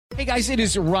Hey guys, it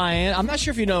is Ryan. I'm not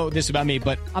sure if you know this about me,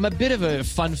 but I'm a bit of a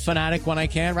fun fanatic when I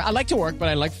can. I like to work, but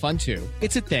I like fun too.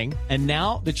 It's a thing. And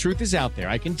now the truth is out there.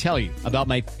 I can tell you about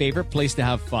my favorite place to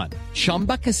have fun.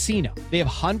 Chumba Casino. They have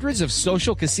hundreds of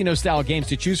social casino style games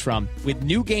to choose from with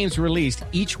new games released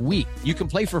each week. You can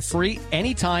play for free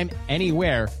anytime,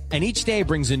 anywhere. And each day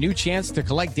brings a new chance to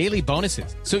collect daily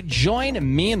bonuses. So join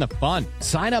me in the fun.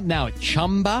 Sign up now at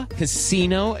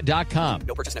ChumbaCasino.com.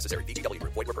 No purchase necessary. VGW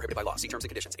Group. Void where prohibited by law. See terms and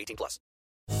conditions. 18+.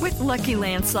 With Lucky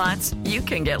Land Slots, you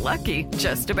can get lucky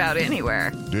just about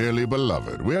anywhere. Dearly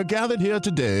beloved, we are gathered here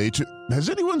today to... Has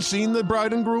anyone seen the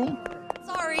bride and groom?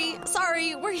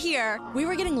 Sorry, we're here. We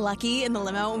were getting lucky in the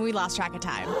limo and we lost track of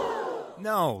time.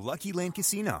 No, Lucky Land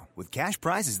Casino, with cash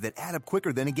prizes that add up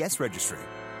quicker than a guest registry.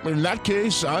 In that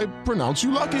case, I pronounce you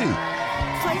lucky.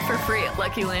 Play for free at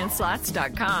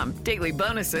LuckyLandSlots.com. Daily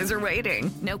bonuses are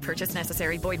waiting. No purchase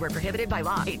necessary. Void where prohibited by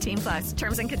law. 18+.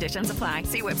 Terms and conditions apply.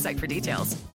 See website for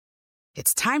details.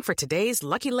 It's time for today's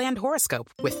Lucky Land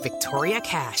horoscope with Victoria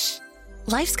Cash.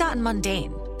 Life's gotten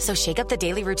mundane, so shake up the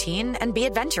daily routine and be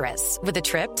adventurous with a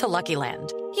trip to Lucky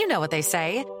Land. You know what they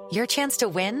say. Your chance to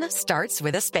win starts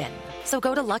with a spin. So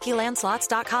go to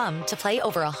LuckyLandSlots.com to play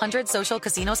over 100 social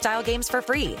casino-style games for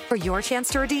free for your chance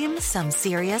to redeem some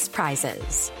serious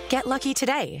prizes. Get lucky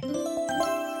today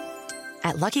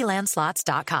at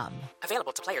LuckyLandSlots.com.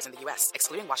 Available to players in the U.S.,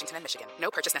 excluding Washington and Michigan. No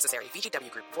purchase necessary.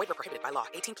 VGW Group. Void where prohibited by law.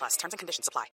 18+. Terms and conditions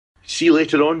apply. See you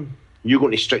later on. You're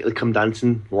going to Strictly Come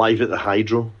Dancing live at the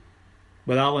Hydro.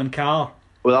 With Alan Carr.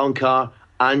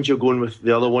 And you're going with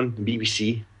the other one, the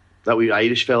BBC. That wee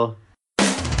Irish fella.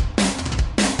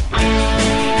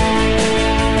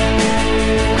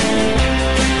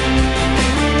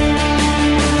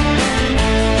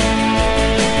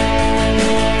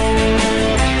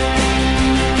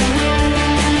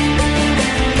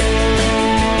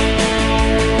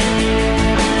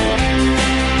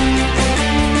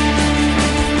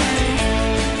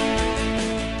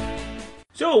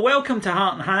 So, welcome to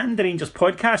Heart and Hand, the Rangers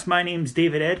podcast. My name's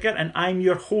David Edgar and I'm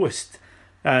your host.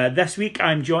 This week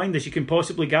I'm joined, as you can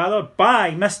possibly gather, by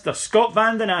Mr. Scott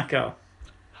Van Den Akker.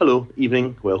 Hello,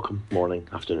 evening, welcome, morning,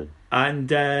 afternoon. And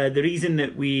the reason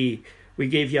that we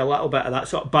gave you a little bit of that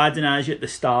sort of badinage at the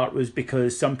start was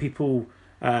because some people,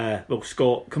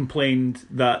 Scott complained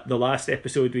that the last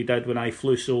episode we did when I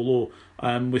flew solo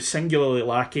was singularly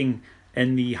lacking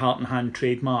in the Heart and Hand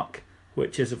trademark,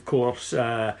 which is, of course,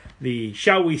 the,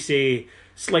 shall we say,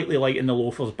 slightly light in the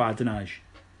loafers badinage.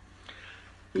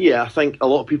 Yeah, I think a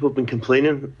lot of people have been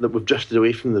complaining that we've drifted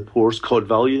away from the poor's cod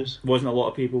values. Wasn't a lot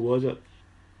of people, was it?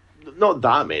 Not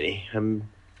that many. In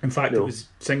fact, it was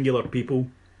singular people.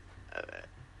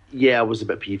 Yeah, I was a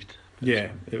bit peeved. Yeah,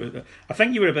 I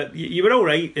think you were all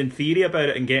right in theory about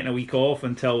it and getting a week off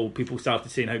until people started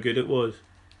saying how good it was.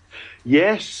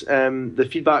 Yes, the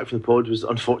feedback from the pod was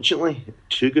unfortunately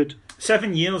too good.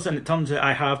 7 years and it turns out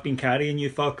I have been carrying you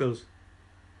fuckers.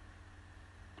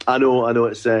 I know,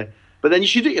 it's... but then you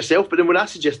should do it yourself, but then when I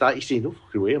suggest that, you say, no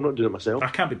fucking way, I'm not doing it myself. I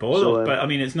can't be bothered, but I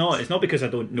mean, it's not because I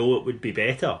don't know it would be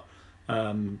better.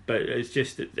 But it's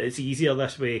just, it's easier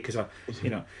this way because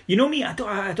you know me, I don't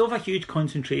have a huge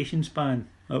concentration span.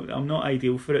 I'm not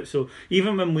ideal for it. So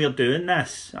even when we're doing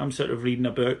this, I'm sort of reading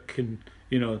a book and,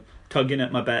 tugging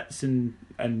at my bits and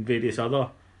various other.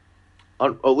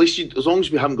 Or at least, as long as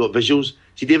we haven't got visuals.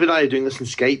 See, David and I are doing this in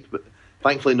Skype, but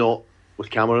thankfully not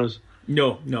with cameras.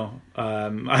 No.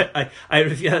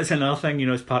 That's another thing,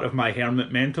 as part of my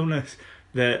hermit mentalness,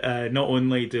 that not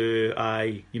only do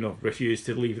I, refuse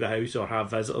to leave the house or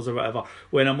have visitors or whatever,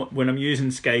 when I'm using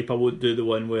Skype, I won't do the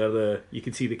one where you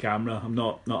can see the camera. I'm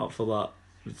not up for that.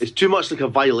 It's too much like a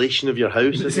violation of your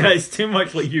house. It's too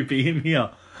much like you being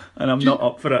here, and I'm not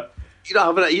up for it.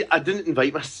 I didn't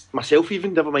invite myself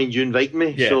even, never mind you inviting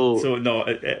me. Yeah, so no,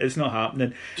 it's not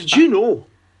happening. Did you know?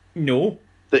 No.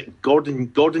 That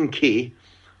Gordon Kay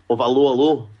of Allo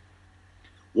Allo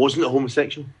wasn't a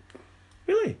homosexual.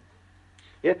 Really?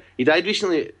 Yeah, he died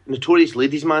recently. Notorious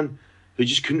ladies man who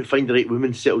just couldn't find the right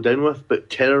woman to settle down with, but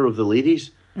terror of the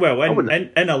ladies. Well, in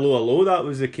Allo Allo that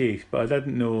was the case, but I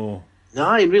didn't know.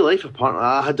 Nah, in real life, apparently,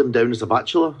 I had him down as a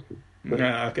bachelor.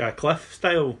 A Cliff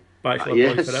style bachelor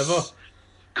yes. boy forever.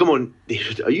 Come on,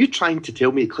 David, are you trying to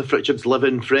tell me Cliff Richard's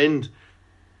live-in friend?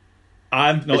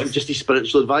 I'm not just his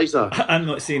spiritual advisor. I'm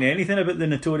not saying anything about the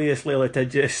notoriously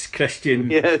litigious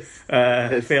Christian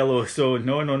fellow. So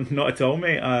no, not at all,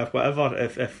 mate. Whatever.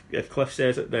 If Cliff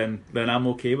says it, then I'm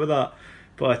okay with that.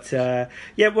 But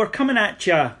we're coming at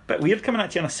you. But we're coming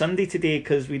at you on a Sunday today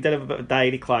because we did have a bit of a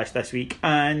diary clash this week.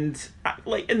 And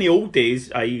like in the old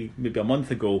days, i.e. maybe a month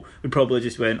ago, we probably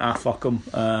just went, fuck them.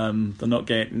 They're not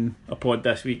getting a pod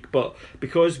this week. But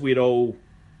because we're all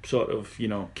sort of,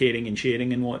 caring and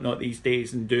sharing and whatnot these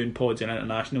days and doing pods and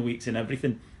international weeks and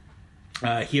everything,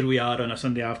 here we are on a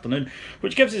Sunday afternoon,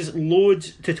 which gives us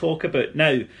loads to talk about.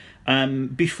 Now,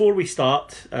 before we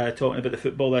start talking about the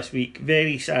football this week,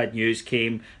 very sad news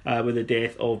came with the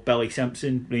death of Billy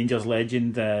Simpson, Rangers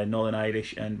legend, Northern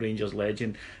Irish and Rangers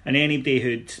legend. And anybody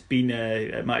who'd been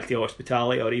at Matchday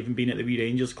Hospitality or even been at the Wee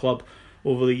Rangers Club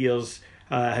over the years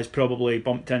has probably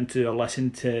bumped into or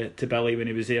listened to Billy when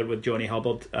he was there with Johnny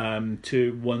Hubbard.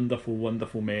 Two wonderful,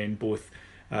 wonderful men, both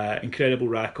incredible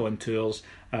raconteurs,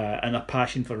 and their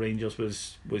passion for Rangers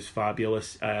was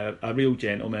fabulous. A real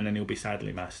gentleman, and he'll be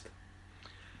sadly missed.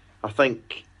 I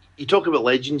think you talk about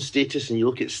legend status and you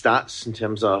look at stats in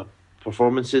terms of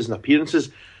performances and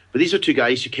appearances, but these are two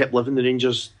guys who kept living the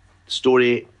Rangers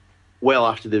story well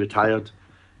after they retired.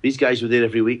 These guys were there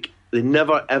every week. They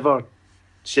never ever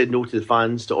said no to the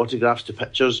fans, to autographs, to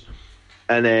pictures,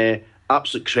 and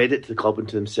absolute credit to the club and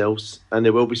to themselves, and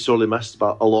they will be sorely missed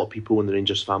by a lot of people in the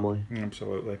Rangers family.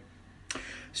 Absolutely.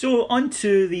 So on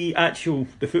to the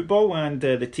football and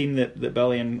the team that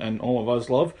Billy and all of us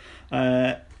love.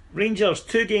 Rangers,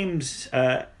 2 games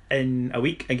in a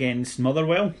week against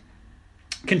Motherwell.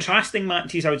 Contrasting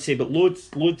matches, I would say, but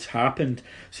loads happened.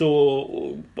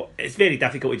 So it's very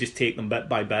difficult to just take them bit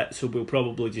by bit. So we'll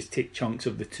probably just take chunks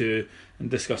of the 2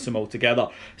 and discuss them all together.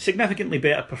 Significantly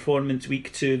better performance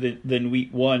week 2 than week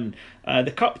 1.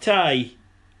 The cup tie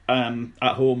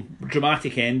at home,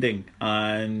 dramatic ending,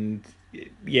 and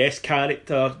yes,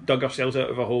 character dug ourselves out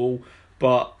of a hole,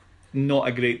 but not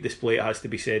a great display, it has to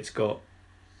be said, Scott.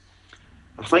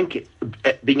 I think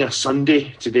it being a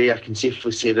Sunday today, I can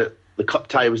safely say that the cup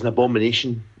tie was an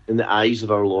abomination in the eyes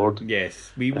of our Lord.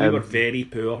 Yes, we were very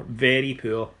poor, very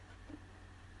poor.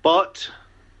 But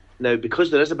now,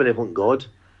 because there is a benevolent God,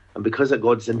 and because that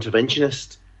God's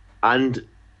interventionist and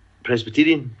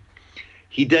Presbyterian,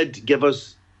 he did give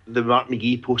us the Mark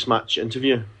McGee post-match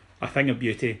interview. A thing of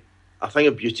beauty. A thing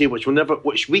of beauty,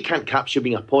 which we can't capture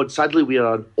being a pod. Sadly, we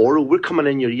are an oral. We're coming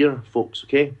in your ear, folks,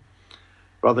 okay?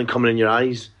 Rather than coming in your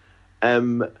eyes.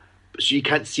 So you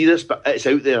can't see this, but it's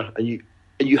out there, and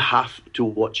you have to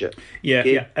watch it. Yeah,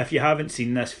 okay? if you haven't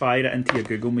seen this, fire it into your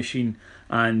Google machine.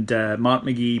 And Mark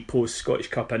McGee post Scottish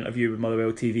Cup interview with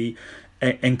Motherwell TV.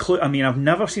 I've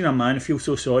never seen a man feel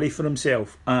so sorry for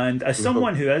himself. And as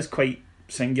someone who is quite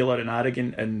singular and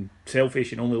arrogant and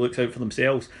selfish and only looks out for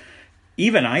themselves,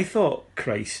 even I thought,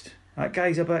 Christ, that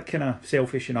guy's a bit kind of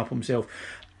selfish and up himself.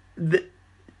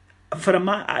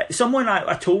 I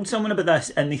told someone about this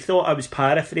and they thought I was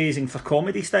paraphrasing for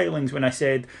comedy stylings when I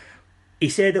said, he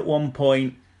said at one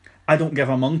point, I don't give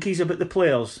a monkeys about the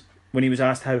players, when he was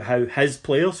asked how his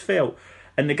players felt.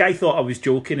 And the guy thought I was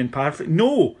joking and paraphrasing.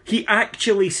 No, he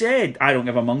actually said, I don't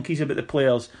give a monkeys about the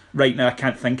players. Right now I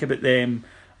can't think about them.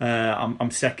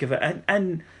 I'm sick of it.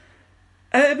 And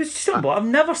it was just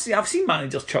unbelievable. I've seen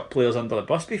managers chuck players under the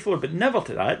bus before, but never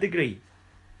to that degree.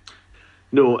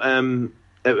 No,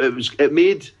 it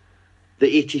made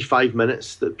the 85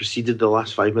 minutes that preceded the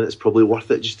last 5 minutes probably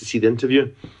worth it just to see the interview.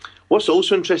 What's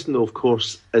also interesting, though, of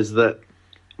course, is that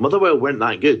Motherwell weren't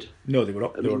that good. No, they were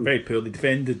very poor. They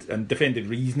defended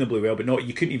reasonably well, but not.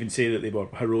 You couldn't even say that they were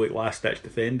heroic last-ditch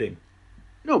defending.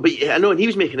 No, but I know, and he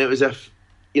was making it as if,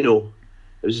 it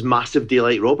was massive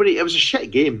daylight robbery. It was a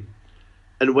shit game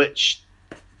in which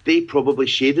they probably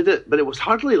shaded it, but it was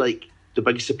hardly like the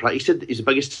biggest surprise. He said it was the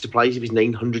biggest surprise of his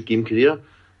 900-game career.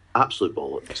 Absolute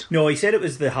bollocks. No, he said it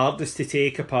was the hardest to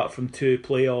take apart from 2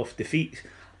 playoff defeats,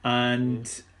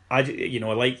 and I,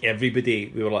 like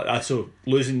everybody, we were like, so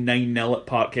losing 9-0 at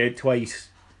Parkhead twice,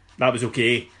 that was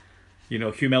okay.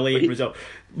 Humiliating result.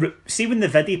 See, when the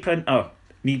video printer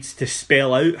needs to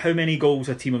spell out how many goals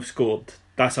a team have scored,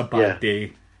 that's a bad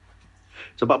day.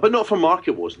 So, but not for Mark,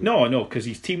 it wasn't. No, because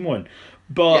his team won.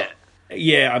 But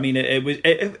yeah, I mean,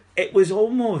 it was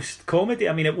almost comedy.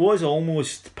 I mean, it was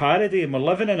almost parody, and we're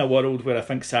living in a world where I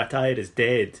think satire is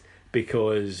dead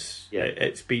because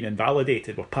it's been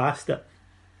invalidated. We're past it.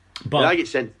 But I get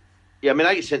sent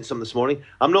something this morning.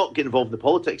 I'm not getting involved in the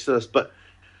politics of this, but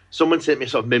someone sent me a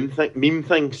sort of meme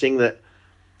thing saying that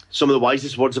some of the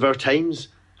wisest words of our times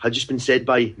had just been said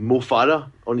by Mo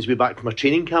Farah on his way back from a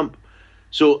training camp.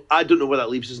 So I don't know where that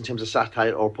leaves us in terms of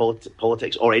satire or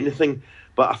politics or anything,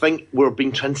 but I think we're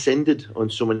being transcended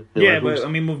on so many levels. But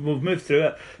I mean, we've moved through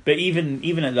it. But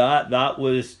even at that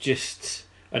was just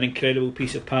an incredible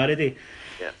piece of parody.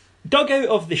 Yeah. Dug out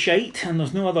of the shite, and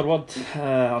there's no other word,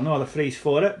 or no other phrase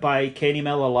for it, by Kenny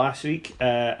Miller last week,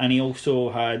 and he also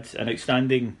had an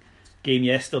outstanding game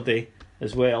yesterday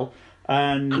as well.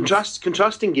 And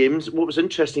contrasting games. What was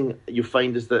interesting, you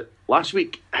find, is that last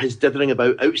week his dithering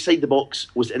about outside the box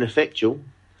was ineffectual.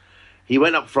 He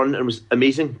went up front and was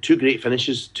amazing. Two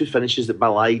finishes that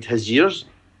belied his years.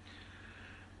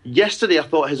 Yesterday, I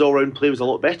thought his all-round play was a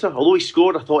lot better. Although he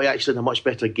scored, I thought he actually had a much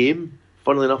better game.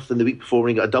 Funnily enough, than the week before when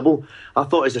he got a double. I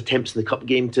thought his attempts in the cup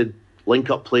game to link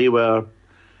up play were...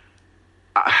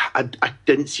 I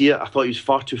didn't see it. I thought he was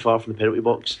far too far from the penalty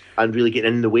box and really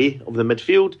getting in the way of the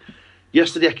midfield.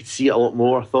 Yesterday, I could see it a lot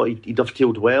more. I thought he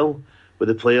dovetailed well with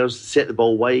the players, set the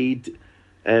ball wide,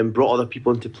 brought other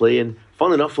people into play. And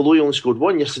funnily enough, although he only scored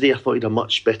one yesterday, I thought he had a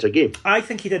much better game. I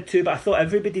think he did too, but I thought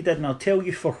everybody did, and I'll tell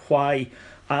you for why.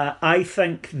 I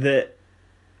think that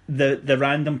the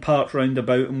random parts round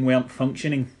about him weren't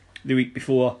functioning the week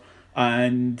before,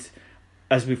 and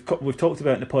as we've talked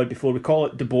about in the pod before, we call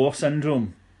it De Boer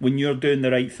syndrome, when you're doing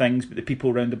the right things but the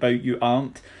people round about you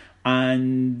aren't.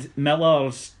 And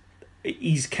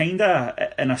he's kind of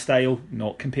in a style,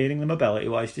 not comparing them ability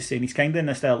wise, just saying he's kind of in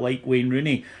a style like Wayne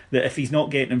Rooney, that if he's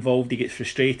not getting involved he gets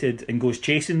frustrated and goes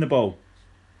chasing the ball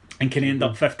and can end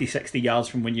up 50-60 yards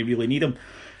from when you really need him.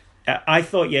 I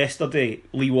thought yesterday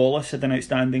Lee Wallace had an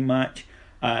outstanding match.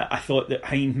 I thought that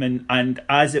Hindman, and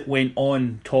as it went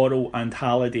on, Toro and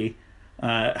Halliday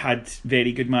had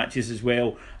very good matches as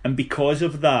well. And because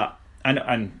of that,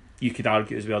 and you could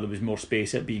argue as well there was more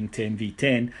space at being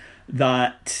 10v10,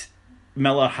 that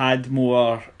Miller had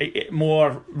more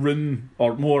room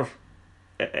or more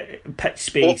pitch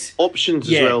space. Options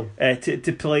as well.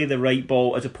 To play the right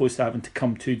ball as opposed to having to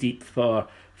come too deep for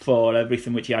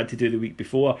everything which he had to do the week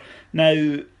before.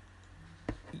 Now,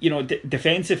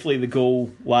 defensively, the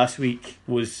goal last week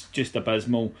was just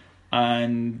abysmal,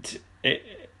 and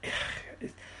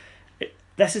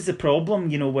this is the problem,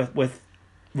 with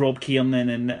Rob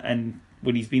Kiernan and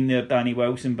when he's been there, Danny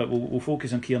Wilson. But we'll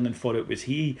focus on Kiernan for it was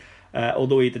he.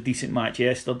 Although he had a decent match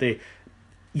yesterday,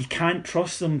 you can't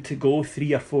trust them to go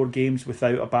 3 or 4 games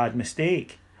without a bad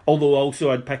mistake. Although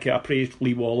also I'd pick it, I praised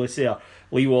Lee Wallace there.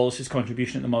 Lee Wallace's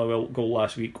contribution at the Motherwell goal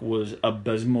last week was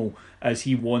abysmal as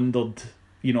he wandered.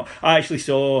 I actually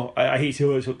saw, I hate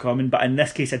to see it coming, but in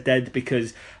this case I did,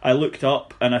 because I looked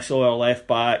up and I saw our left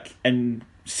back in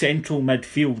central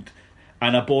midfield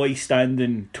and a boy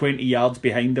standing 20 yards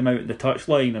behind him out in the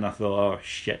touchline, and I thought, oh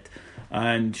shit.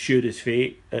 And sure as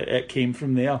fate, it came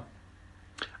from there.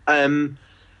 I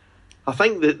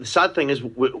think the sad thing is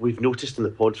we've noticed in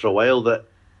the pod for a while that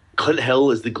Clint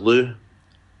Hill is the glue,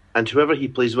 and whoever he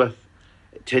plays with,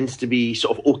 it tends to be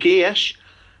sort of okay-ish.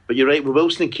 But you're right, when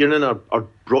Wilson and Kiernan are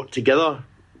brought together,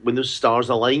 when those stars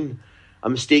align, a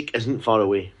mistake isn't far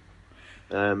away.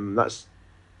 That's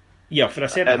for a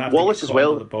centre half. Wallace as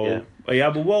well. The ball. Yeah,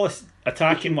 but Wallace,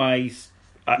 attacking wise,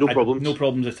 no problems. No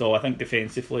problems at all. I think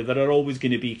defensively there are always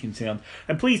going to be concerns.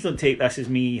 And please don't take this as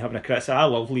me having a criticism. I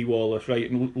love Lee Wallace,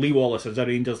 right? And Lee Wallace as a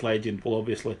Rangers legend. We'll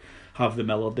obviously have the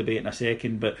Miller debate in a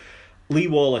second, but Lee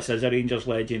Wallace is a Rangers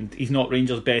legend. He's not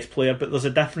Rangers' best player, but there's a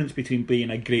difference between being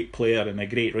a great player and a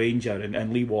great Ranger,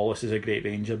 and Lee Wallace is a great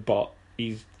Ranger, but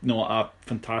he's not a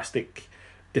fantastic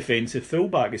defensive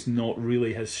fullback. It's not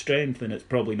really his strength, and it's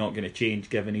probably not going to change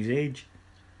given his age.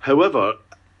 However,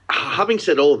 having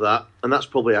said all of that, and that's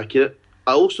probably accurate,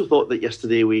 I also thought that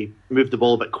yesterday we moved the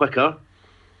ball a bit quicker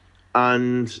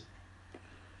and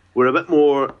we're a bit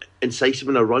more incisive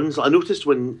in our runs. I noticed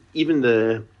when even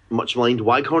the much maligned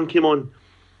Waghorn came on,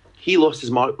 he lost his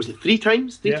mark. Was it 3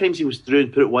 times? 3 times he was through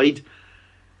and put it wide.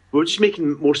 We were just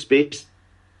making more space.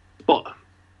 But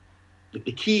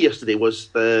the key yesterday was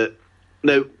now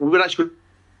we were actually going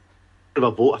to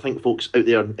have a vote, I think, folks out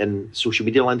there in social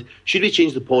media land. Should we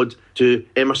change the pod to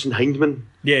Emerson Hindman?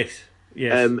 Yes.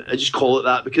 I just call it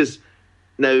that because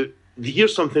now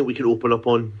here's something we can open up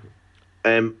on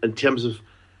in terms of.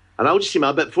 And I'll just say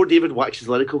my bit before David waxes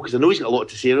lyrical, because I know he's got a lot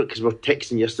to say about it because we were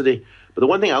texting yesterday. But the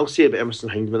one thing I'll say about Emerson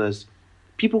Hindman is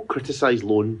people criticise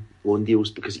loan deals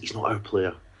because he's not our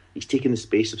player. He's taking the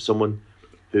space of someone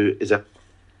who is our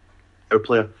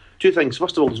player. 2 things.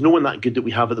 First of all, there's no one that good that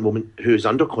we have at the moment who is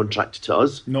under contract to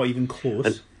us. Not even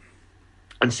close.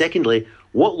 And secondly,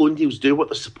 what loan deals do, what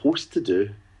they're supposed to do,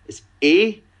 is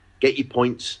A, get you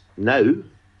points now,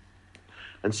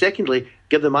 and secondly,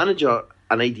 give the manager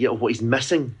an idea of what he's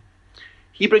missing.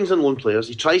 He brings in loan players,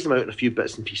 he tries them out in a few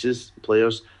bits and pieces,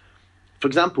 players. For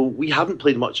example, we haven't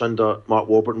played much under Mark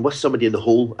Warburton with somebody in the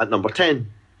hole at number 10.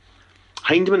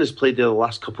 Hindman has played there the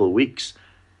last couple of weeks,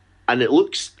 and it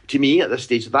looks to me at this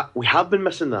stage that we have been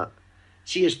missing that.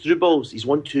 See his through balls, his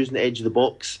 1-2s in the edge of the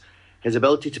box. his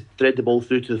ability to thread the ball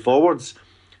through to the forwards.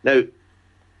 Now,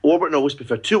 Warburton always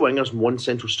preferred two wingers and one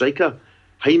central striker.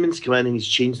 Hyndman's come in and he's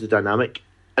changed the dynamic.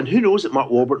 And who knows that Mark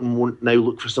Warburton won't now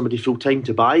look for somebody full-time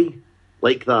to buy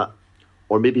like that.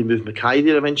 Or maybe move Mackay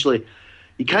there eventually.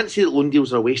 You can't say that loan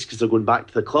deals are a waste because they're going back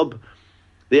to the club.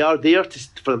 They are there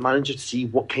for the manager to see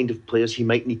what kind of players he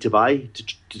might need to buy,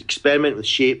 to experiment with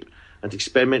shape and to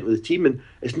experiment with the team. And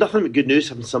it's nothing but good news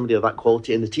having somebody of that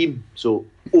quality in the team. So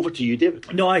over to you,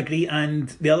 David. No, I agree. And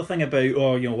the other thing about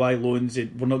why loans,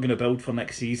 we're not going to build for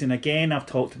next season. Again, I've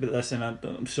talked about this, and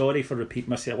I'm sorry for repeating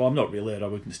myself. Well, I'm not really, or I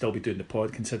wouldn't still be doing the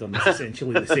pod, considering it's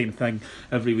essentially the same thing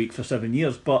every week for 7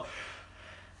 years. But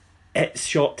it's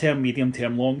short term, medium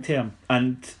term, long term,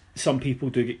 and some people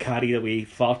do get carried away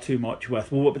far too much with,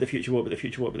 well, what about the future, what about the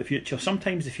future, what about the future?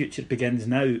 Sometimes the future begins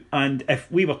now. And if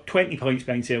we were 20 points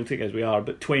behind Celtic, as we are,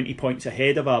 but 20 points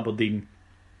ahead of Aberdeen,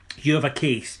 you have a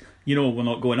case. We're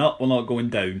not going up, we're not going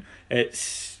down.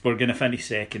 We're going to finish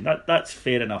second. That's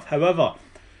fair enough. However,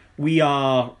 we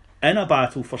are in a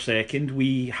battle for second.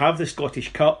 We have the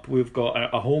Scottish Cup. We've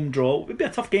got a home draw. It would be a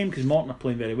tough game because Morton are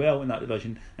playing very well in that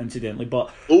division, incidentally. But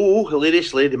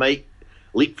hilariously, they might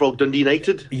leapfrog Dundee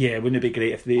United. Yeah, wouldn't it be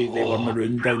great if they were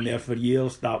marooned down there for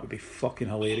years? That would be fucking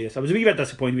hilarious. I was a wee bit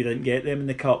disappointed we didn't get them in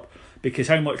the Cup, because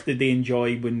how much did they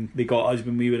enjoy when they got us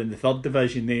when we were in the third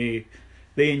division? They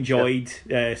enjoyed,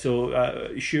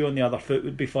 so shoe on the other foot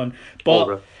would be fun.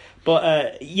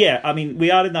 But yeah, I mean,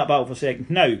 we are in that battle for second.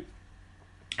 Now,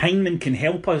 Hyndman can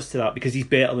help us to that because he's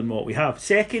better than what we have.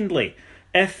 Secondly,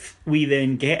 if we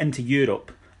then get into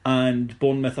Europe and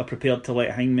Bournemouth are prepared to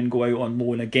let Hyndman go out on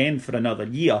loan again for another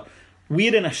year,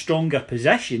 we're in a stronger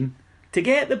position to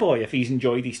get the boy if he's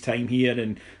enjoyed his time here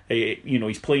and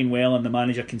he's playing well and the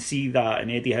manager can see that and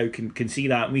Eddie Howe can see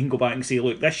that, and we can go back and say,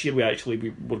 look, this year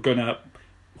we're going to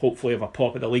hopefully have a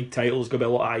pop at the league title. There's going to be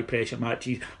a lot of high pressure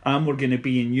matches and we're going to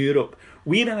be in Europe.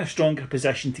 We're in a stronger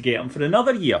position to get him for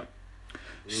another year.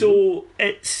 So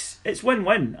it's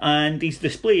win-win, and his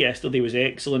display yesterday was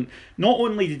excellent. Not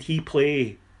only did he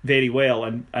play very well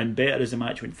and better as the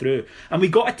match went through, and we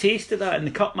got a taste of that in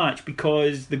the cup match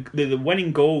because the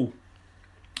winning goal,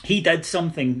 he did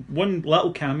something, one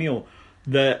little cameo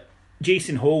that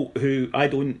Jason Holt, who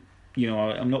I'm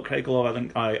not critical of, I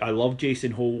think I love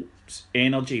Jason Holt's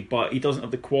energy, but he doesn't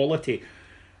have the quality.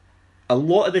 A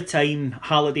lot of the time,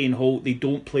 Halliday and Holt, they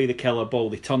don't play the killer ball.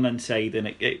 They turn inside, and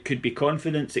it could be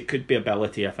confidence, it could be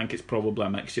ability. I think it's probably a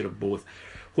mixture of both.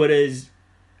 Whereas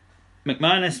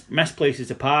McManus misplaces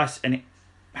the pass, and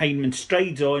Hyndman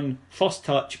strides on, first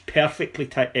touch, perfectly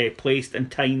placed and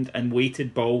timed and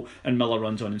weighted ball, and Miller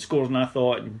runs on and scores. And I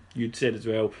thought, and you'd said as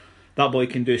well, that boy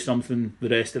can do something the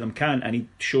rest of them can, and he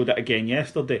showed it again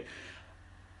yesterday.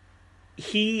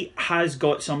 He has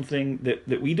got something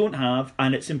that we don't have,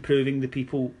 and it's improving the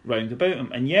people round about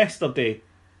him. And yesterday,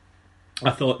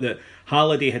 I thought that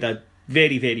Halliday had a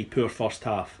very, very poor first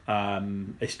half,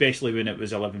 especially when it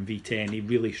was 11v10. He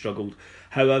really struggled.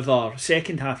 However,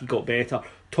 second half he got better.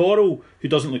 Toro, who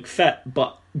doesn't look fit,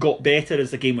 but got better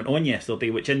as the game went on yesterday,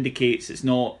 which indicates it's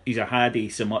not he's a haddy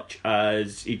so much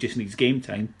as he just needs game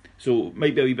time. So it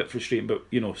might be a wee bit frustrating, but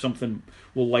something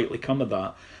will likely come of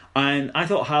that. And I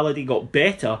thought Halliday got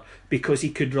better because he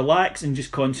could relax and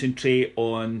just concentrate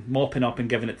on mopping up and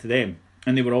giving it to them.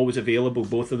 And they were always available,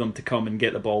 both of them, to come and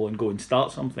get the ball and go and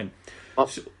start something.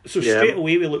 So straight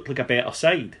away we looked like a better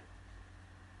side.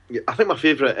 Yeah, I think my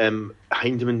favourite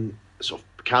Hyndman sort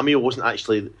of cameo wasn't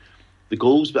actually the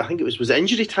goals, but I think it was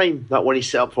injury time, that one he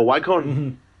set up for Waghorn. Mm-hmm.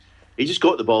 He just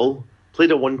got the ball,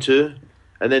 played a 1-2,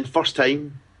 and then first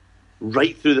time,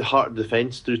 right through the heart of the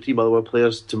defence, through three Motherwell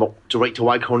players to right to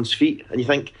Waghorn's feet. And you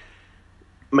think,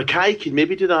 Mackay could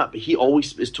maybe do that, but he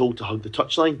always is told to hug the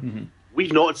touchline. Mm-hmm.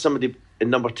 We've not had somebody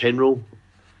in number 10 role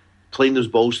playing those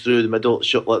balls through the middle,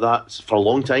 shot like that for a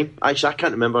long time. Actually, I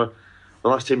can't remember the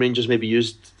last time Rangers maybe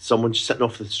used someone just sitting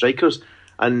off the strikers.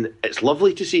 And it's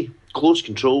lovely to see close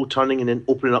control, turning and then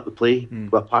opening up the play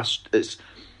with a pass.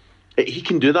 He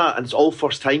can do that, and it's all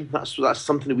first time. That's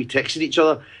something that we texted each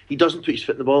other. He doesn't put his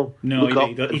foot in the ball. No,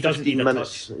 he doesn't need a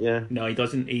touch. Yeah. No, he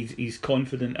doesn't. He's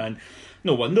confident, and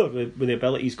no wonder with the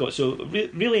ability he's got. So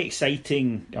really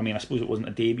exciting. I mean, I suppose it wasn't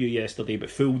a debut yesterday,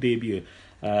 but full debut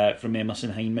from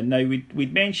Emerson Hyndman. Now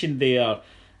we'd mentioned there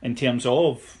in terms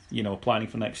of planning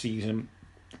for next season,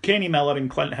 Kenny Miller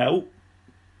and Clint Hill.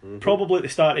 Mm-hmm. Probably at the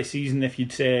start of the season, if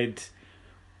you'd said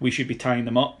we should be tying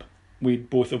them up, we'd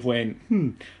both have went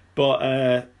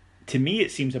But to me,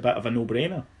 it seems a bit of a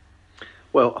no-brainer.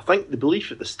 Well, I think the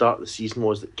belief at the start of the season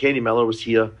was that Kenny Miller was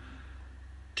here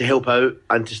to help out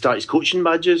and to start his coaching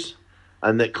badges,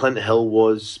 and that Clint Hill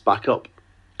was backup,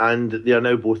 and they are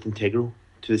now both integral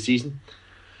to the season.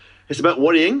 It's about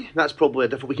worrying. That's probably a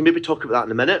different... We can maybe talk about that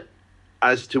in a minute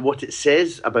as to what it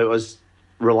says about us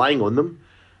relying on them.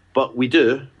 But we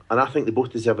do, and I think they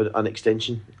both deserve an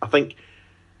extension. I think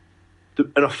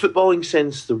in a footballing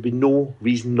sense, there would be no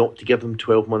reason not to give them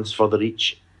 12 months further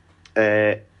each.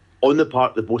 On the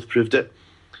part, they both proved it.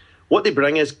 What they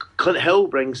bring is, Clint Hill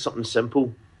brings something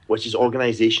simple, which is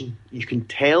organisation. You can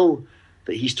tell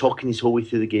that he's talking his whole way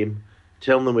through the game,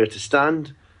 telling them where to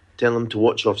stand, telling them to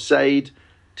watch offside,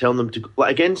 telling them to...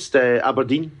 Like against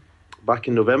Aberdeen back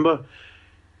in November,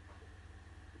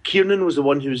 Kiernan was the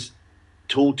one who was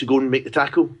told to go and make the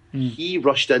tackle. He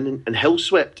rushed in and Hill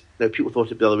swept. Now, people thought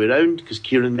it'd be the other way around because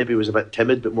Kiernan maybe was a bit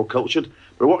timid, but more cultured.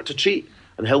 But it worked a treat,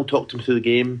 and Hill talked him through the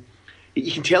game.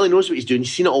 You can tell he knows what he's doing.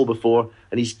 He's seen it all before,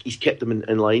 and he's kept them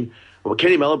in line. And what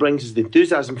Kenny Miller brings is the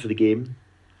enthusiasm for the game,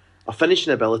 a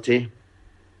finishing ability,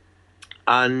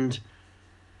 and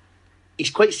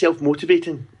he's quite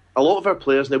self-motivating. A lot of our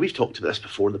players, now we've talked about this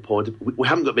before in the pod, we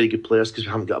haven't got very good players because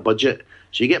we haven't got a budget.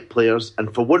 So you get players,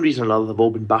 and for one reason or another, they've all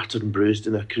been battered and bruised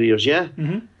in their careers, yeah?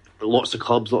 Mm-hmm. Lots of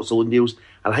clubs, lots of loan deals.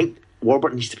 And I think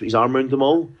Warburton needs to put his arm around them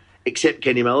all, except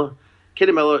Kenny Miller.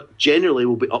 Kenny Miller generally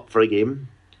will be up for a game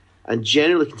and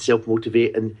generally can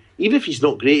self-motivate. And even if he's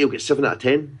not great, he'll get 7 out of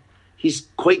 10. He's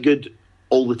quite good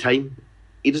all the time.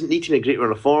 He doesn't need to be a great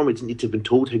run of form. He doesn't need to have been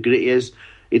told how great he is.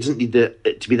 He doesn't need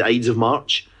it to be the Ides of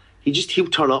March. He'll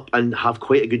turn up and have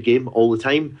quite a good game all the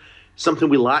time. Something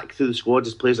we lack through the squad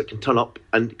is players that can turn up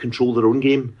and control their own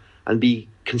game and be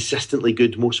consistently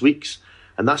good most weeks.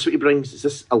 And that's what he brings. It's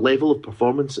just a level of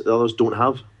performance that the others don't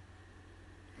have.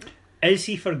 Is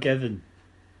he forgiven?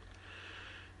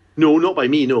 No, not by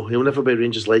me, no. He'll never be a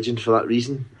Rangers legend for that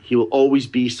reason. He will always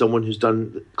be someone who's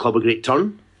done the club a great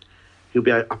turn. He'll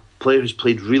be a player who's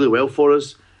played really well for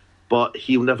us, but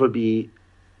he'll never be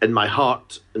in my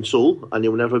heart and soul, and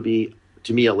he'll never be,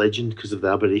 to me, a legend because of the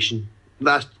aberration.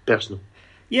 That's personal.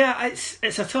 Yeah, it's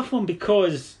a tough one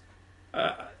because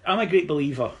I'm a great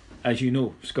believer, as you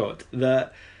know, Scott,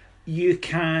 that you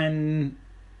can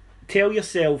tell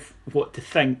yourself what to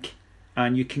think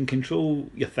and you can control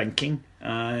your thinking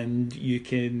and you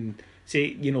can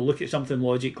say, look at something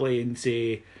logically and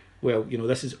say, well,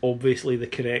 this is obviously the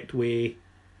correct way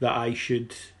that I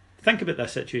should think about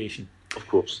this situation. Of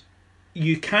course.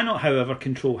 You cannot, however,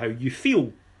 control how you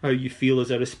feel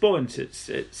as a response. It's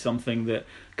something that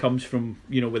comes from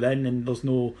within, and there's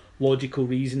no logical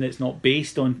reason. It's not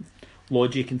based on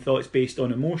logic and thought. It's based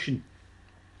on emotion.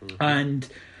 Mm-hmm. And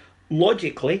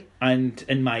logically, and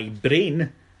in my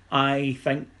brain, I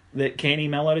think that Kenny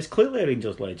Miller is clearly a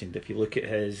Rangers legend. If you look at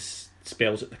his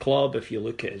spells at the club, if you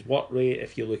look at his work rate,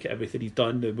 if you look at everything he's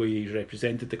done, the way he's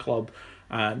represented the club,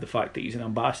 and the fact that he's an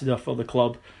ambassador for the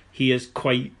club, he is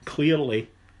quite clearly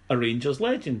a Rangers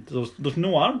legend. There's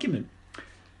no argument.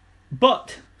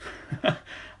 But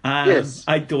yes.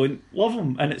 I don't love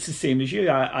him, and it's the same as you.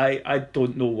 I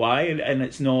don't know why, and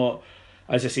it's not,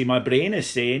 as I say, my brain is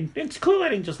saying it's clearly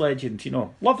a Rangers legend.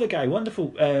 Love the guy,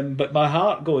 wonderful. But my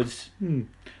heart goes,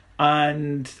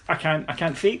 and I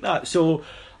can't fake that. So,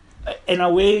 in a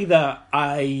way that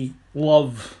I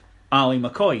love Ali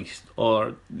McCoist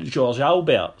or George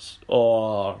Alberts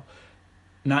or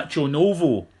Nacho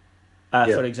Novo,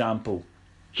 for example.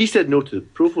 He said no to the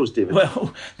Provos, David.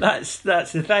 Well, that's the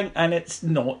thing, and it's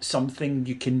not something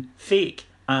you can fake,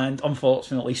 and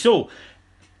unfortunately so.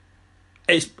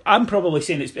 I'm probably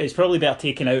saying it's probably better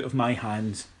taken out of my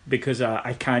hands because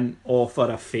I can't offer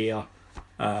a fair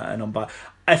and unbiased.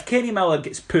 If Kenny Miller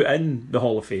gets put in the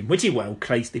Hall of Fame, which he will,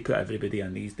 Christ, they put everybody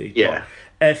in these days. Yeah.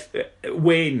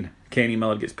 When Kenny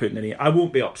Miller gets put in the name, I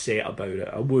won't be upset about it.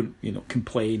 I won't,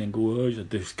 complain and go, it's a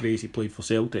disgrace he played for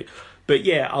Celtic. But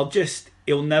yeah,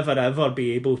 he'll never ever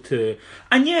be able to.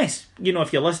 And yes,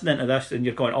 if you're listening to this and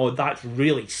you're going, oh, that's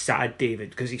really sad,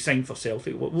 David, because he signed for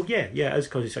Celtic. Well, yeah, it is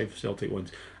because he signed for Celtic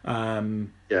once.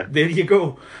 Yeah. There you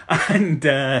go. And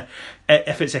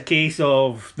if it's a case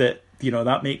of that,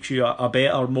 that makes you a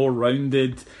better, more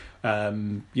rounded,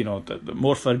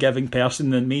 more forgiving person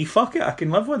than me, fuck it, I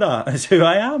can live with that. That's who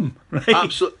I am, right?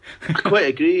 Absolutely. I quite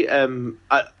agree.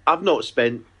 I've not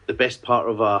spent the best part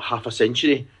of a half a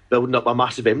century building up a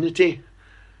massive enmity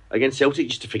against Celtic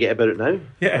just to forget about it now.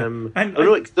 Yeah. There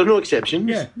are no exceptions.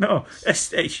 Yeah, no.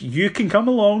 It's you can come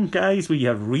along, guys, with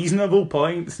your reasonable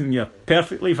points and your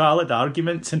perfectly valid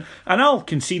arguments, and I'll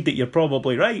concede that you're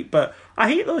probably right, but I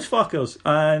hate those fuckers,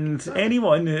 and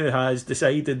anyone who has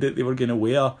decided that they were going to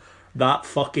wear that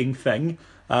fucking thing,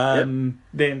 then,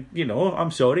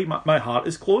 I'm sorry, my heart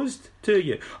is closed to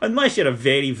you. Unless you're a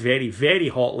very, very, very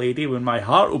hot lady, when my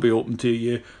heart will be open to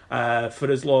you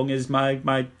for as long as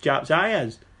my Jap's eye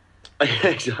is.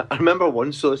 I remember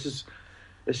once, so this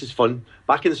is fun.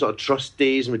 Back in the sort of Trust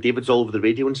days when David's all over the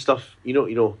radio and stuff, you know,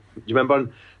 do you remember?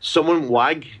 And someone,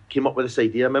 Wag, came up with this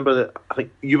idea. I remember that I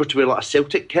think you were to wear like a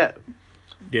Celtic kit.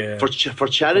 Yeah. For charity. For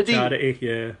charity,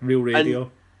 yeah. Real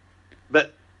radio.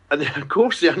 And of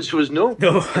course the answer was no.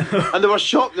 No. And they were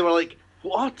shocked. They were like,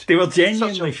 what? They were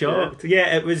genuinely shocked.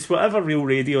 Yeah, it was whatever Real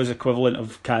Radio's equivalent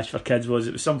of Cash for Kids was.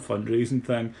 It was some fundraising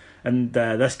thing. And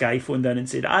this guy phoned in and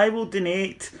said, I will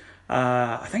donate,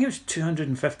 I think it was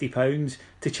 £250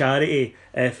 to charity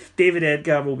if David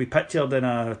Edgar will be pictured in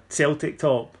a Celtic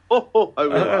top.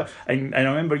 And I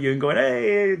remember you going,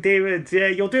 hey, David, yeah,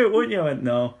 you'll do it, won't you? I went,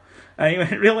 no. And he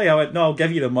went, really? I went, no, I'll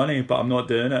give you the money, but I'm not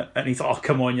doing it. And he thought, oh,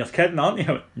 come on, you're kidding, aren't you?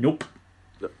 I went, nope.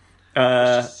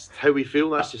 That's just how we feel,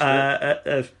 that's just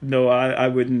it. No, I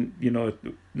wouldn't,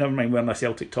 never mind wearing a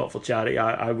Celtic top for charity,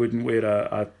 I wouldn't wear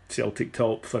a Celtic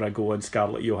top for a go on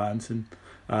Scarlett Johansson.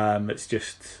 It's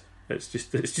just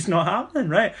not happening,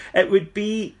 right? It would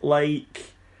be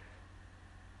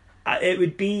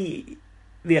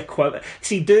the equivalent.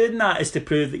 See, doing that is to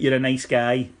prove that you're a nice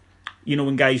guy.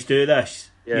 When guys do this.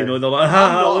 Yeah. They're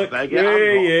like,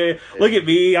 look at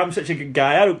me, I'm such a good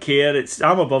guy, I don't care,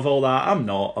 I'm above all that. I'm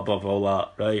not above all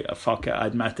that, right? Fuck it, I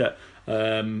admit it.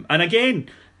 And again,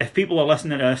 if people are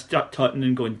listening to this, tutting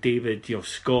and going, David,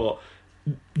 Scott,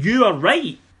 you are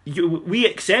right. We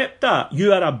accept that.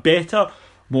 You are a better,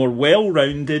 more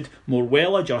well-rounded, more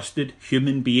well-adjusted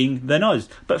human being than us.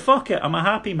 But fuck it, I'm a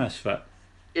happy misfit.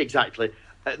 Exactly.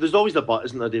 There's always a but,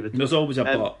 isn't there, David? There's always a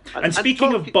but. And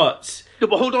speaking of buts... No,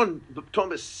 but hold on.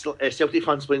 Talking about Celtic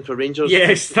fans playing for Rangers...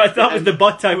 Yes, that was the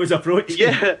but I was approaching.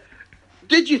 Yeah.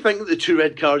 Did you think that the 2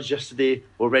 red cards yesterday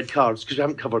were red cards? Because we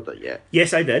haven't covered that yet.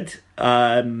 Yes, I did.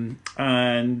 And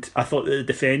I thought that the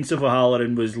defence of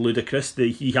O'Halloran was ludicrous.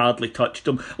 He hardly touched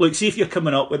him. Look, see if you're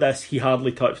coming up with this, he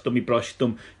hardly touched him, he brushed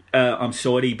him. I'm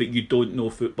sorry, but you don't know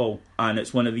football, and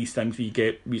it's one of these things where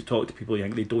you talk to people, you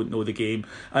think they don't know the game,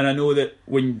 and I know that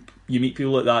when you meet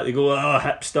people like that, they go, oh,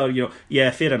 hipster,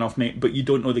 yeah, fair enough, mate, but you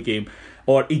don't know the game.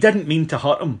 Or, he didn't mean to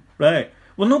hurt him, right?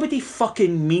 Well, nobody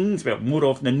fucking means, well, more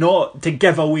often than not, to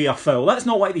give away a foul. That's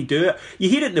not why they do it. You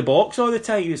hear it in the box all the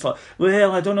time. It's like,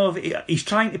 well, I don't know if he's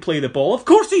trying to play the ball. Of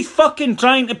course he's fucking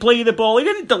trying to play the ball. He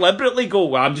didn't deliberately go,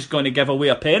 well, I'm just going to give away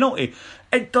a penalty.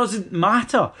 It doesn't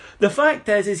matter. The fact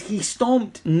is he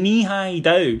stomped knee-high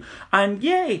down. And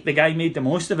yeah, the guy made the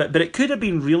most of it, but it could have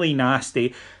been really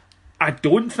nasty. I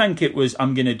don't think it was,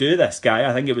 I'm going to do this guy.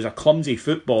 I think it was a clumsy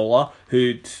footballer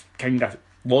who'd kind of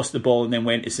lost the ball and then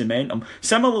went to cement him.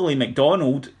 Similarly,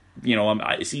 McDonald,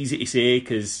 it's easy to say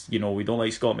because, we don't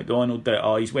like Scott McDonald,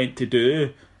 that he's went to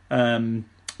do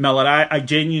Miller. I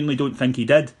genuinely don't think he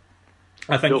did.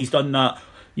 I think he's done that,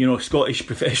 Scottish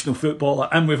professional footballer,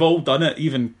 and we've all done it,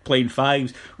 even playing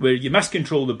fives, where you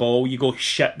miscontrol the ball, you go,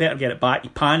 shit, better get it back,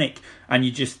 you panic, and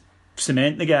you just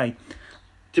cement the guy.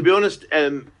 To be honest,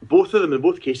 both of them, in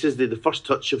both cases, they're the first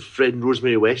touch of Fred and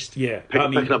Rosemary West. Yeah.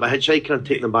 Picking up a hitchhiker and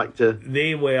taking them back to...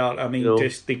 They were,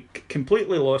 just, they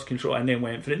completely lost control and then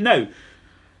went for it. Now,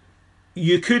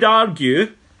 you could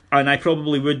argue, and I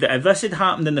probably would, that if this had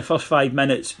happened in the first 5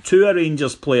 minutes to a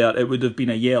Rangers player, it would have been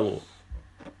a yellow.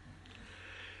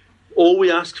 All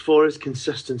we ask for is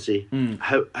consistency.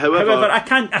 However, I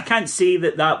can't say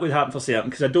that would happen for certain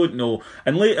because I don't know.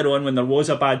 And later on, when there was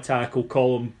a bad tackle,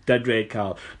 Colm did red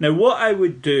card. Now, what I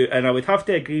would do, and I would have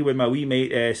to agree with my wee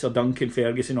mate Sir Duncan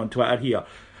Ferguson on Twitter here,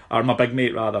 or my big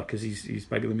mate rather, because he's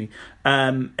bigger than me,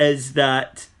 is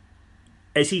that,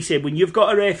 as he said, when you've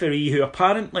got a referee who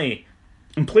apparently,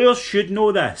 and players should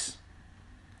know this,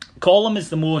 Colm is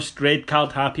the most red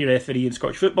card happy referee in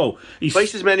Scottish football. He's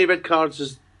twice as many red cards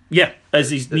as... Yeah,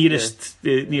 as his nearest...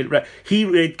 he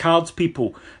red cards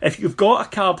people. If you've got a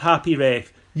card happy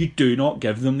ref, you do not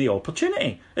give them the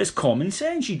opportunity. It's common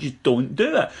sense. You just don't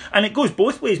do it. And it goes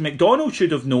both ways. McDonald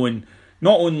should have known,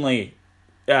 not only,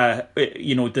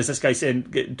 does this guy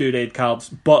do red cards,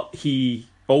 but he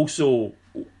also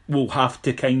will have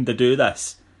to kind of do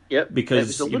this. Yep,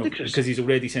 because he's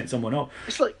already sent someone up.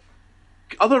 It's like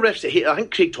other refs that hate, I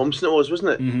think Craig Thompson it was,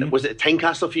 wasn't it? Mm-hmm. Was it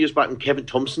Tynecastle a few years back and Kevin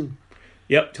Thompson?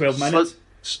 Yep, 12 minutes.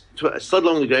 Slid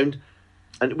along the ground.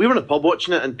 And we were in a pub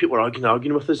watching it and people were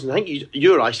arguing with us. And I think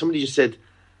you or I, somebody just said,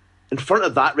 in front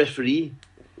of that referee,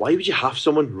 why would you have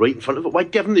someone right in front of it? Why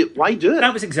do it?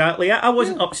 That was exactly it. I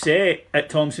wasn't upset at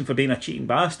Thompson for being a cheating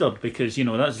bastard because,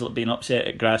 that's like being upset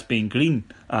at grass being green.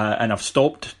 And I've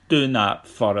stopped doing that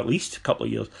for at least a couple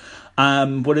of years.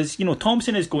 Whereas,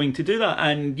 Thompson is going to do that.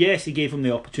 And yes, he gave him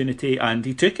the opportunity and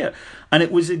he took it. And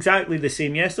it was exactly the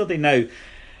same yesterday. Now,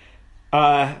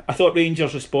 I thought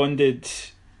Rangers responded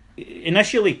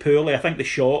initially poorly. I think the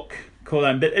shock call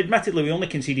that. But admittedly, we only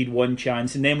conceded one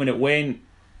chance, and then when it went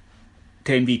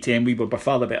 10v10, we were by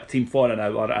far the better team for an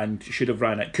hour and could have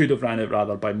ran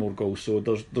it by more goals. So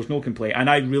there's no complaint. And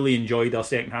I really enjoyed our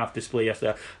second half display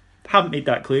yesterday. Haven't made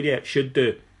that clear yet. Should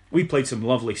do. We played some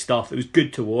lovely stuff. It was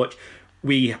good to watch.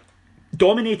 We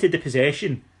dominated the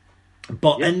possession,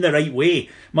 but in the right way.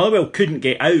 Motherwell couldn't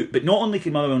get out, but not only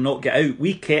could Motherwell not get out,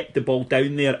 we kept the ball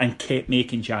down there and kept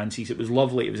making chances. It was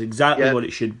lovely. It was exactly what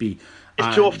it should be.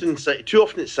 It's too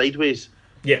often it's sideways.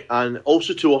 Yeah. And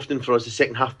also too often for us, the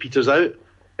second half peters out.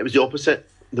 It was the opposite.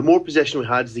 The more possession we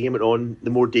had as the game went on,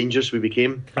 the more dangerous we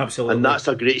became. Absolutely. And that's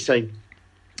a great sign.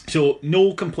 So,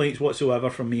 no complaints whatsoever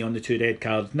from me on the 2 red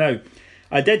cards. Now,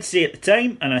 I did say at the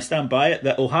time, and I stand by it,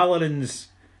 that O'Halloran's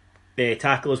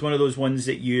tackle is one of those ones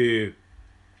that you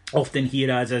often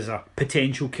hear as a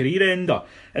potential career ender.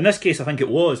 In this case, I think it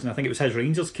was, and I think it was his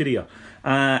Rangers career.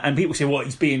 And people say, what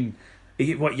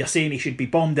you're saying he should be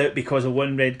bombed out because of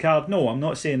 1 red card? No, I'm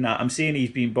not saying that. I'm saying he's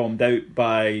been bombed out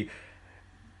by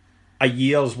a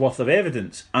year's worth of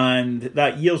evidence. And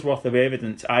that year's worth of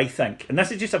evidence, I think, and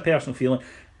this is just a personal feeling,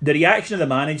 the reaction of the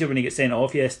manager when he got sent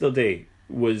off yesterday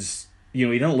was, he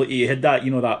didn't look, he had that,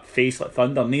 that face like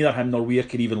thunder. Neither him nor Weir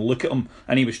could even look at him,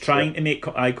 and he was trying to make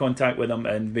eye contact with him,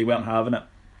 and they weren't having it.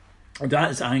 That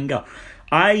is anger.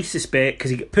 I suspect, because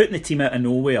he got put in the team out of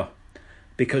nowhere,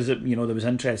 because there was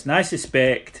interest, and I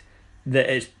suspect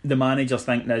that it's the manager's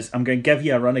thinking is, I'm going to give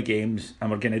you a run of games, and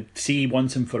we're going to see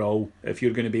once and for all if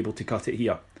you're going to be able to cut it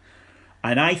here.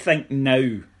 And I think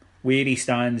now, where he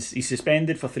stands, he's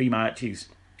suspended for 3 matches.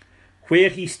 Where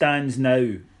he stands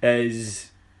now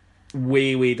is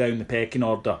way, way down the pecking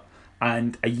order.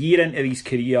 And a year into his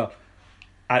career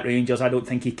at Rangers, I don't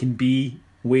think he can be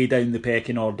way down the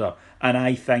pecking order. And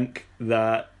I think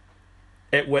that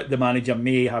the manager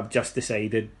may have just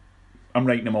decided, I'm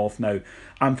writing him off now.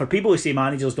 And for people who say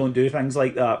managers don't do things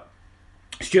like that,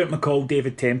 Stuart McCall,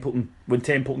 David Templeton, when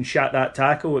Templeton shot that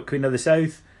tackle at Queen of the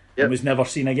South and was never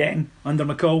seen again under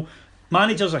McCall.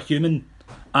 Managers are human,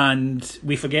 and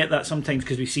we forget that sometimes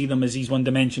because we see them as these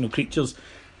one-dimensional creatures.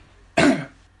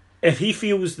 If he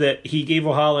feels that he gave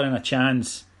O'Halloran a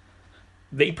chance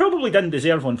that he probably didn't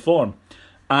deserve on form,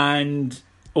 and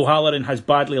O'Halloran has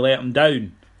badly let him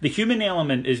down, the human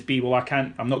element is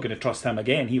I'm not going to trust him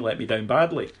again, he let me down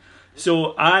badly.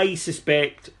 So I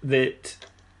suspect that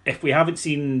if we haven't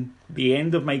seen the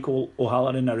end of Michael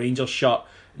O'Halloran, a Rangers shirt,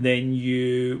 then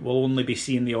you will only be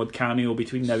seeing the odd cameo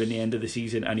between now and the end of the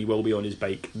season, and he will be on his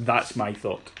bike. That's my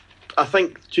thought. I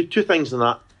think two things on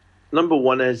that. Number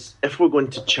one is, if we're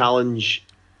going to challenge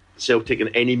Celtic in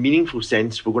any meaningful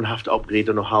sense, we're going to have to upgrade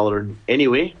on O'Halloran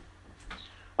anyway.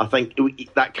 I think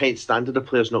that kind of standard of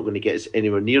player is not going to get us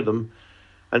anywhere near them.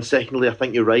 And secondly, I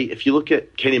think you're right. If you look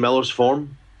at Kenny Miller's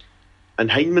form and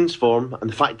Hindman's form and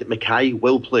the fact that Mackay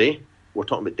will play, we're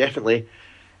talking about definitely,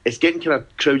 it's getting kind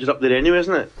of crowded up there anyway,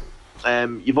 isn't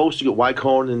it? You've also got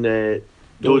Waghorn and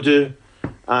Dodu,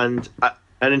 and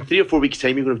in 3 or 4 weeks'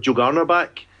 time you're going to have Joe Garner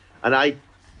back, and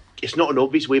it's not an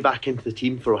obvious way back into the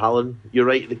team for O'Halloran. You're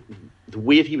right, the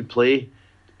way he would play,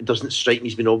 it doesn't strike me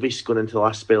as being obvious going into the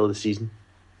last spell of the season.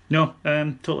 No,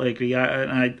 totally agree.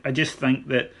 I just think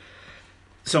that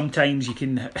sometimes you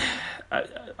can,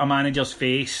 a manager's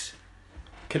face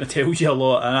kind of tells you a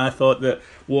lot, and I thought that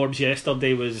Warbs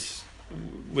yesterday was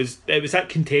that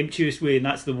contemptuous way, and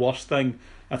that's the worst thing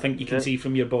I think you can see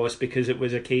from your boss, because it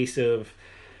was a case of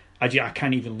I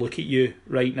can't even look at you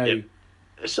right now. Yeah.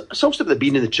 It's also the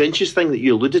being in the trenches thing that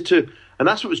you alluded to, and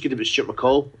that's what was good about Stuart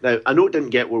McCall. Now, I know it didn't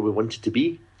get where we wanted to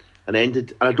be and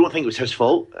ended, and I don't think it was his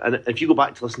fault, and if you go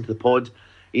back to listen to the pod,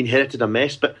 he inherited a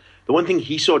mess, but the one thing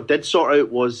he did sort out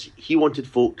was he wanted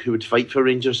folk who would fight for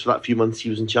Rangers for that few months he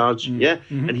was in charge.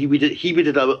 And he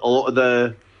weeded out a lot of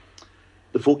the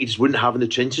folk you just wouldn't have in the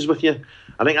trenches with you.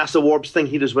 I think that's the Warbs thing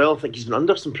here as well. I think he's been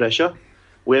under some pressure.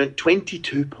 We're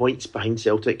 22 points behind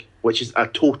Celtic, which is a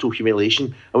total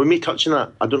humiliation. And we may touch on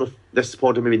that, I don't know if this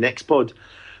pod or maybe next pod,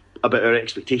 about our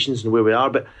expectations and where we are,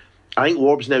 but I think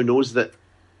Warbs now knows that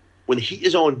when the heat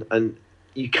is on, and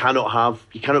you cannot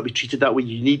be treated that way.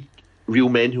 You need real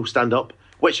men who'll stand up,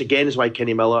 which again is why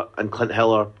Kenny Miller and Clint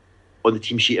Hill are on the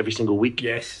team sheet every single week.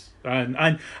 Yes,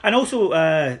 and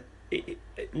also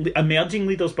emerging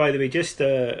leaders, by the way, just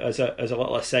as a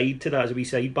little aside to that, as a wee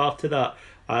sidebar to that,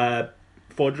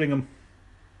 Foderingham.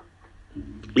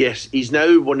 Yes, he's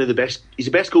now one of the best. He's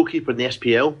the best goalkeeper in the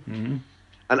SPL. Mm-hmm.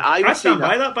 And I stand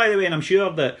by that, by the way, and I'm sure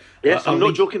that... Yes, I'm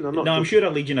not joking. I'm sure a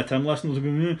Legion of Tim listeners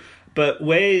will go, But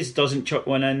Wes doesn't chuck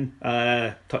one in,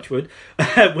 touch wood,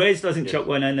 Wes doesn't chuck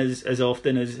one in as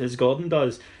often as Gordon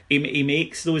does. He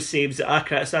makes those saves that I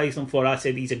criticised him for. I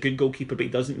said he's a good goalkeeper, but he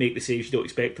doesn't make the saves you don't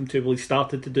expect him to. Well, he's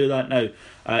started to do that now.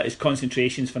 His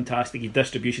concentration's fantastic, his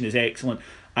distribution is excellent,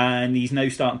 and he's now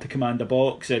starting to command the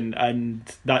box, and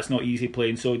that's not easy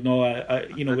playing. So, no,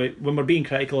 when we're being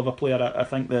critical of a player, I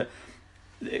think that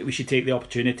we should take the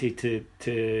opportunity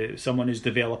to someone who's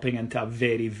developing into a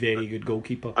very, very good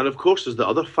goalkeeper. And of course there's the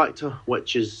other factor,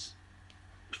 which is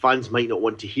fans might not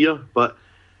want to hear, but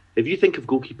if you think of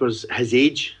goalkeepers his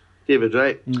age, David,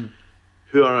 right,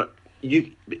 who are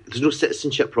there's no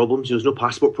citizenship problems, there's no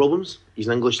passport problems, he's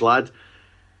an English lad,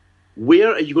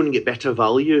 where are you going to get better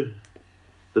value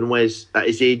than Wes at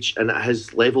his age and at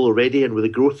his level already and with the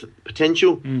growth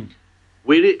potential?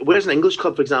 Where's an English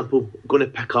club, for example, going to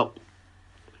pick up?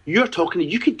 You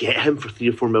could get him for 3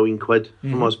 or 4 million quid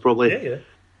from us, probably. Yeah.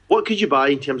 What could you buy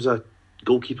in terms of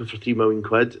goalkeeper for 3 million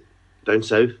quid down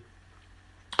south?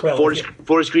 Well,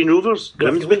 Forest Green Rovers.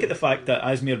 Well, if you look at the fact that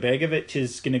Asmir Begovic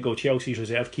is going to go Chelsea's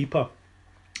reserve keeper,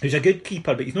 who's a good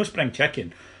keeper, but he's no spring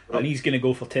chicken, and he's going to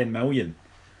go for 10 million.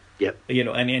 Yep.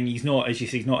 And he's not, as you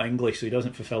say, he's not English, so he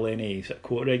doesn't fulfil any sort of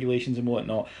quota regulations and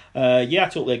whatnot. I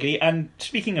totally agree. And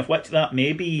speaking of which, that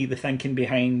may be the thinking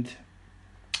behind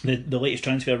the latest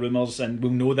transfer rumours, and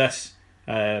we'll know this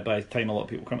by the time a lot of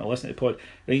people come to listen to the pod.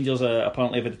 Rangers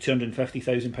apparently have had a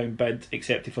 £250,000 bid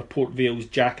accepted for Port Vale's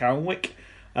Jack Alnwick,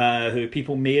 who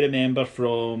people may remember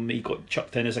from, he got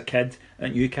chucked in as a kid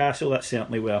at Newcastle. That's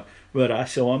certainly where I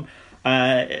saw him.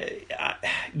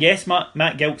 Yes, Matt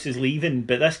Gilks is leaving,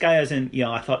 but this guy isn't a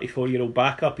 34-year-old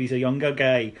backup. He's a younger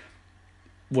guy.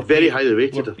 Very highly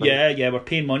rated, I think. Yeah, we're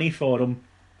paying money for him.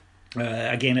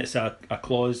 Again, it's a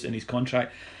clause in his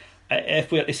contract.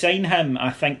 If we're to sign him,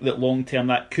 I think that long term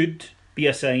that could be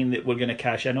a sign that we're going to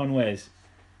cash in on Wes.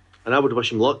 And I would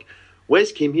wish him luck.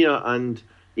 Wes came here and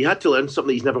he had to learn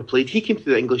something he's never played. He came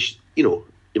through the English,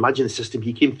 imagine the system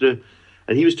he came through,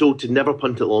 and he was told to never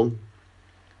punt it long,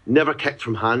 never kick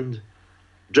from hand,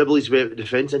 dribble his way out of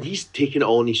defence, and he's taken it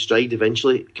all in his stride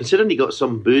eventually, considering he got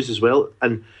some booze as well,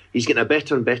 and he's getting a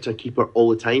better and better keeper all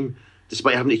the time,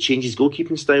 despite having to change his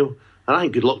goalkeeping style. And I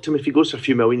think good luck to him. If he goes for a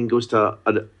few million and goes to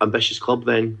an ambitious club,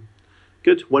 then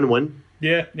good, win-win.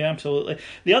 Yeah, absolutely.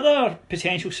 The other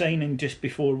potential signing, just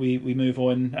before we move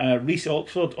on, Reece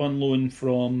Oxford on loan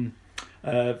from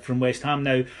West Ham.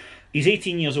 Now, he's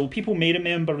 18 years old. People may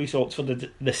remember Reece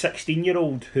Oxford, the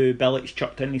 16-year-old who Bilic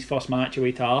chucked in his first match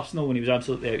away to Arsenal when he was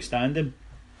absolutely outstanding.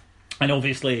 And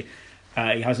obviously,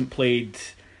 he hasn't played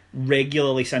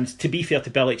regularly since. To be fair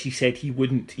to Bilic, he said he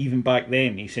wouldn't even back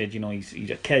then. He said, he's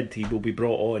a kid, he will be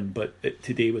brought on, but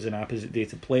today was an opposite day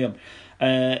to play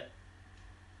him.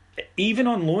 Even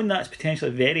on loan, that's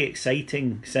potentially a very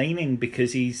exciting signing,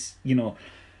 because he's,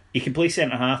 he can play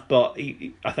centre half, but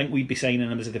I think we'd be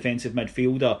signing him as a defensive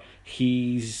midfielder.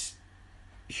 He's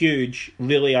huge,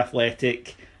 really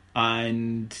athletic,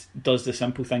 and does the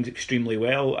simple things extremely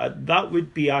well. That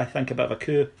would be, I think, a bit of a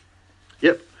coup.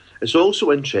 Yep. It's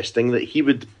also interesting that he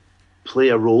would play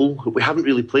a role that we haven't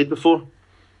really played before,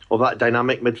 of that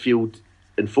dynamic midfield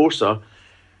enforcer,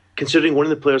 considering one of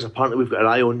the players apparently we've got our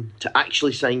eye on to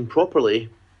actually sign properly,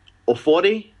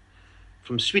 Ofori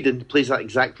from Sweden, plays that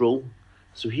exact role.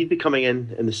 So he'd be coming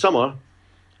in the summer,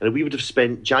 and we would have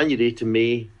spent January to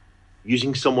May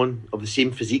using someone of the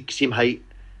same physique, same height,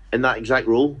 in that exact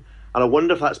role. And I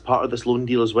wonder if that's part of this loan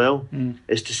deal as well,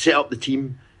 is to set up the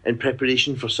team in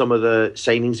preparation for some of the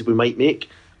signings that we might make.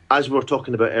 As we were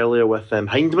talking about earlier with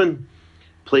Hindman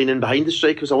playing in behind the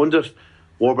strikers, I wonder if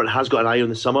Warburton has got an eye on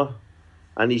the summer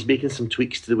and he's making some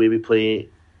tweaks to the way we play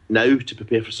now to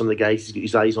prepare for some of the guys he's got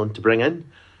his eyes on to bring in.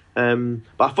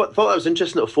 But I thought that was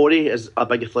interesting that Ofori is a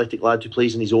big athletic lad who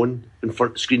plays on his own in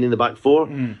front, screening the back four,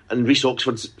 and Reece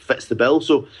Oxford fits the bill.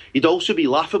 So he'd also be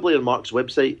laughably on Mark's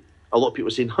website. A lot of people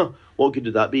are saying, what good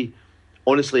would that be?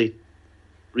 Honestly,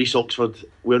 Reece Oxford,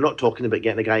 we're not talking about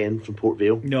getting a guy in from Port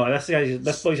Vale. No,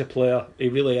 this boy's a player. He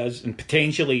really is, and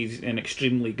potentially he's an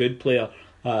extremely good player.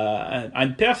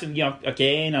 And personally,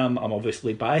 again, I'm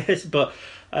obviously biased, but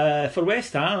for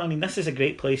West Ham, this is a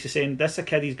great place to send. This is a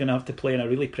kid he's going to have to play in a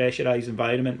really pressurised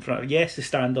environment. Yes, the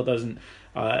standard isn't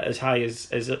as high as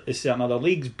certain other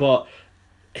leagues, but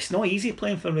it's not easy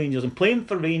playing for Rangers. And playing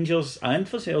for Rangers and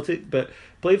for Celtic, but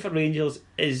playing for Rangers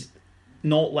is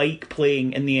not like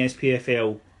playing in the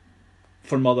SPFL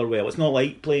for Motherwell. It's not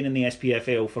like playing in the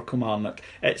SPFL for Kilmarnock.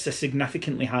 It's a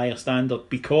significantly higher standard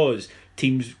because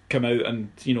teams come out and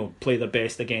play their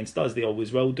best against us. They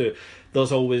always will do.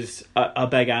 There's always a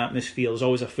big atmosphere. There's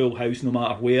always a full house no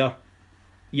matter where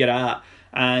you're at.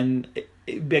 and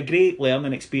it'd be a great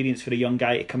learning experience for a young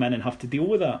guy to come in and have to deal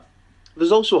with that.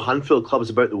 There's also a handful of clubs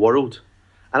about the world,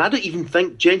 and I don't even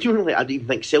think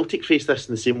Celtic face this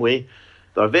in the same way.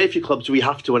 There are very few clubs where you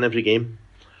have to win every game.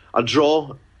 A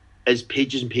draw is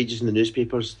pages and pages in the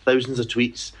newspapers, thousands of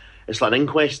tweets. It's like an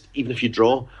inquest, even if you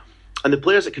draw. And the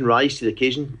players that can rise to the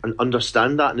occasion and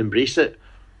understand that and embrace it,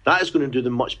 that is going to do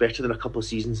them much better than a couple of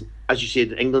seasons. As you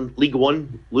said, in England, League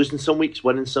One, losing some weeks,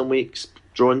 winning some weeks,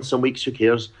 drawing some weeks, who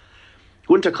cares?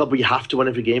 Going to a club where you have to win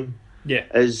every game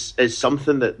is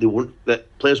something that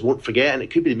players won't forget, and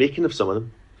it could be the making of some of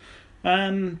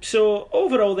them. So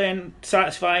overall then,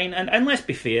 satisfying, and let's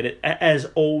be fair, it is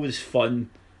always fun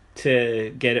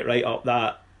to get it right up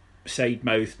that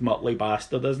side-mouthed Mutley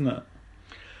bastard, isn't it?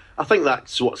 I think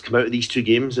that's what's come out of these two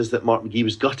games, is that Mark McGee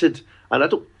was gutted, and I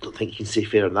don't think you can say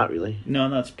fair on that, really. No,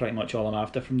 that's pretty much all I'm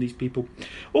after from these people.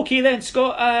 Okay then,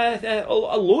 Scott,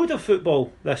 a load of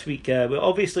football this week.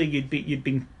 Obviously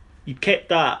you'd kept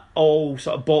that all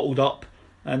sort of bottled up,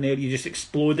 and there you just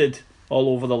exploded all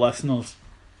over the listeners.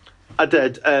 I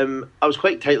did. I was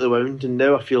quite tightly wound, and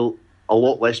now I feel a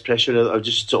lot less pressure now that I've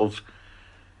just sort of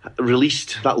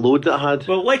released that load that I had.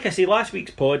 Well, like I say, last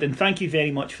week's pod, and thank you very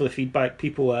much for the feedback,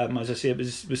 people. As I say, it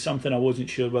was something I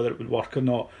wasn't sure whether it would work or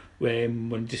not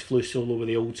when I just flew solo with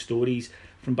the old stories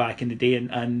from back in the day,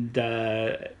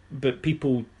 but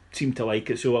people seem to like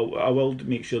it, so I will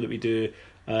make sure that we do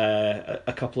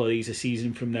a couple of these a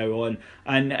season from now on.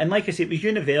 And like I say, it was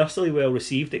universally well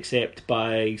received, except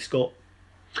by Scott.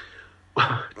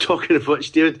 Talking of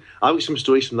which, David, I've got some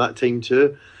stories from that time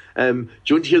too. Do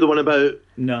you want to hear the one about...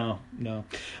 No.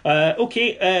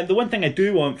 Okay, the one thing I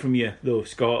do want from you, though,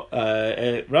 Scott,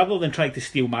 rather than trying to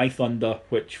steal my thunder,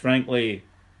 which, frankly,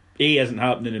 A, isn't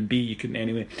happening, and B, you couldn't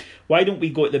anyway, why don't we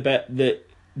go to the bit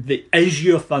that is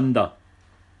your thunder?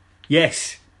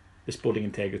 Yes, the Sporting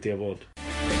Integrity Award.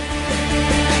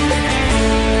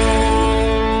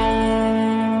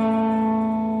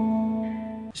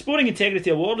 Sporting Integrity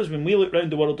Award is when we look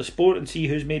round the world of sport and see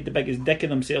who's made the biggest dick of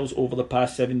themselves over the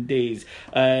past 7 days.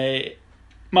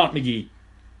 Mark McGee.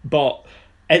 But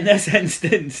in this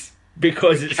instance,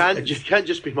 because it can't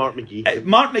just be Mark McGee.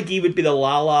 Mark McGee would be the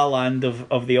La La Land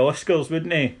of the Oscars,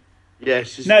 wouldn't he?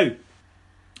 Yes. Now,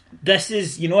 this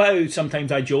is, you know how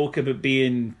sometimes I joke about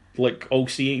being like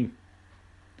all-seeing?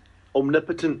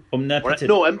 Omnipotent.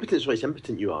 No, impotence. Well, it's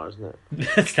impotent you are, isn't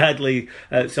it? Sadly,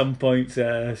 at some points,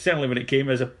 certainly when it came,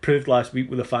 as I proved last week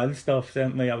with the fan stuff,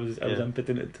 certainly I was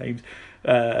impotent at times,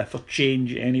 for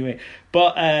change anyway.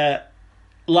 But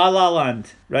La La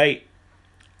Land, right?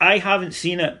 I haven't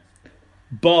seen it,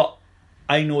 but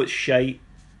I know it's shite.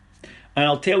 And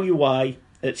I'll tell you why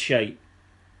it's shite.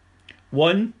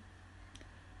 1,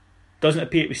 doesn't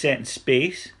appear to be set in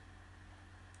space.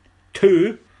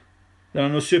 2, there are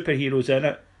no superheroes in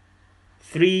it.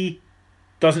 3,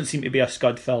 doesn't seem to be a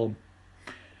scud film.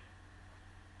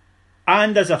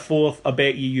 And as a 4th, I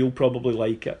bet you'll probably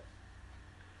like it.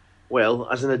 Well,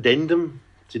 as an addendum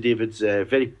to David's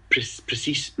very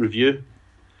precise review,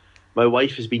 my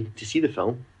wife has been to see the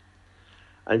film,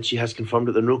 and she has confirmed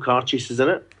that there are no car chases in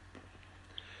it.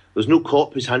 There's no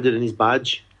cop who's handed in his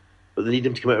badge, but they need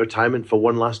him to come out of retirement for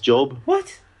one last job.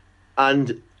 What?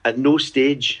 And at no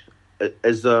stage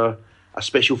is there a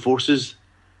special forces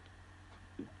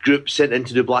group sent in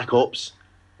to do black ops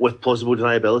with plausible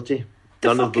deniability.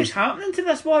 The fuck is happening to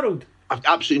this world? I've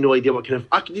absolutely no idea what kind of...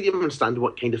 I didn't even understand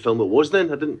what kind of film it was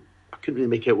then. I couldn't really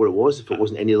make out what it was if it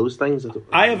wasn't any of those things.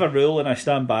 I have a rule, and I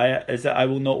stand by it, is that I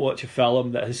will not watch a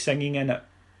film that has singing in it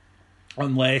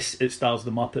unless it stars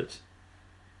the Muppets.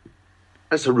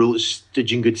 That's a rule that's stood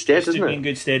you in good stead, isn't it? Stood me in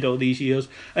good stead all these years.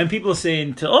 And people are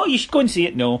saying, you should go and see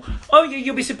it. No.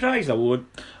 You'll be surprised I won't.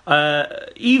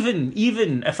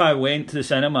 Even if I went to the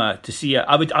cinema to see it,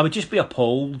 I would just be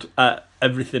appalled at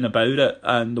everything about it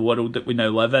and the world that we now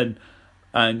live in.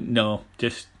 And no,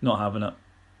 just not having it.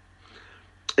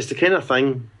 It's the kind of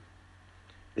thing...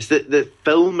 It's the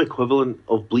film equivalent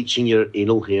of bleaching your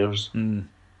anal hairs. Yeah.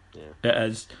 It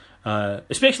is.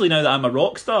 Especially now that I'm a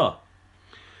rock star.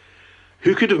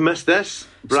 Who could have missed this?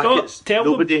 Brackets, Scott, tell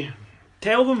nobody. Them.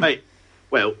 Tell them. Right.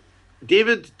 Well,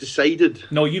 David decided...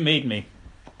 No, you made me.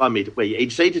 I made it. Wait, he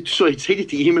decided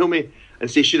to email me and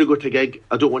say, should I go to a gig?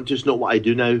 I don't want to. It's not what I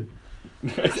do now.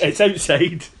 It's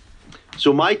outside.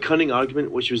 So my cunning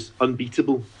argument, which was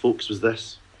unbeatable, folks, was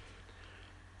this.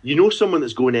 You know someone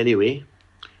that's going anyway,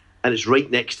 and it's right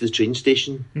next to the train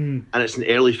station, and it's an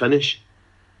early finish.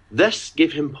 This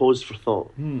gave him pause for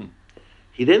thought.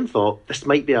 He then thought, this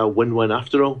might be a win-win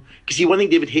after all. Because one thing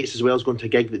David hates as well is going to a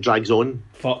gig that drags on.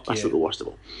 Fuck That's yeah. not the worst of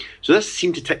all. So this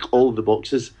seemed to tick all of the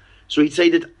boxes. So he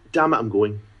decided, damn it, I'm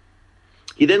going.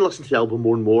 He then listened to the album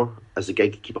more and more as the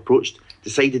gig keep approached,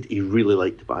 decided he really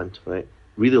liked the band, right?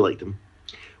 Really liked them.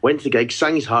 Went to the gig,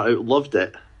 sang his heart out, loved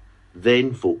it.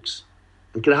 Then, folks,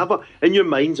 and can I have in your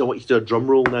minds, I want you to do a drum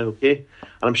roll now, okay?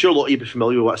 And I'm sure a lot of you will be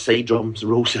familiar with what a side drums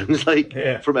roll sounds like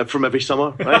from every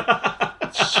summer,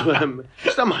 right? So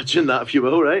just imagine that, if you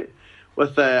will, right?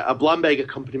 With a Blambeg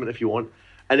accompaniment, if you want.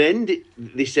 And then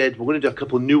they said, we're going to do a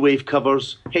couple of new wave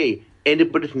covers. Hey,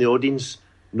 anybody from the audience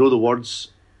know the words?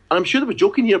 And I'm sure they were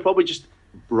joking here, probably just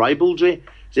ribaldry.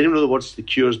 Does anyone know the words to The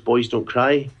Cure's Boys Don't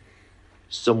Cry?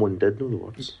 Someone did know the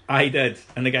words. I did.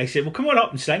 And the guy said, well, come on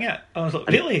up and sing it. I was like,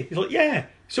 really? He's like, yeah.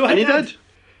 So he did.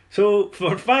 So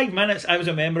for 5 minutes, I was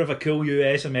a member of a cool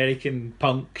US American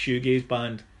punk shoegaze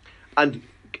band. And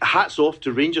hats off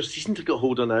to Rangers season ticket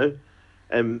holder now,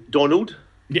 Donald.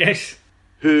 Yes.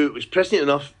 Who was prescient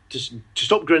enough to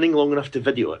stop grinning long enough to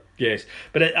video it. Yes.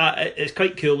 But it's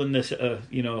quite cool in this,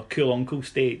 cool uncle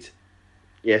state.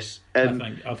 Yes, I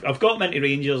think I've got him into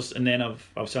Rangers, and then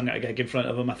I've sung at a gig in front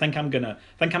of him. I think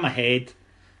I'm ahead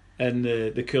in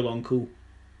the cool uncle.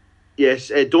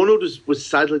 Yes, Donald was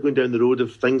sadly going down the road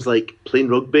of things like playing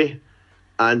rugby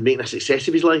and making a success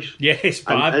of his life. Yes,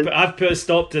 but I've put a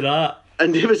stop to that.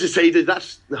 And David decided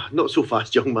that's not so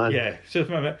fast, young man. Yeah. So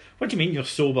what do you mean you're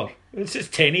sober? It's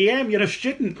 10 a.m. You're a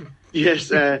student.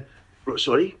 Yes.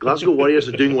 Sorry, Glasgow Warriors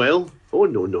are doing well. Oh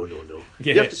no!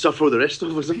 Yeah. You have to suffer with the rest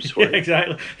of us. I'm sorry. Yeah,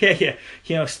 exactly. Yeah.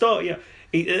 You know, stop. Yeah.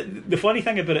 The funny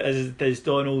thing about it is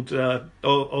Donald.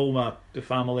 All the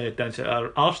family down to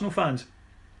are Arsenal fans,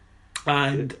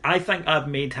 and I think I've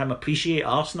made him appreciate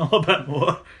Arsenal a bit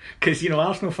more because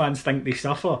Arsenal fans think they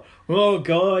suffer. Oh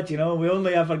God, we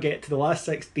only ever get to the last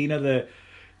 16 of the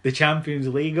Champions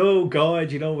League. Oh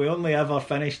God, we only ever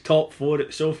finished top 4.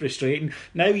 It's so frustrating.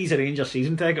 Now he's a Rangers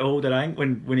season ticket holder. I think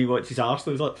when he watches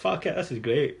Arsenal, he's like, "Fuck it, this is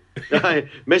great."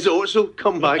 Mesut Ozil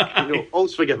come back.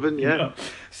 All's forgiven. Yeah. No.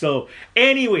 So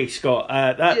anyway, Scott,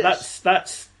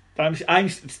 that's. I'm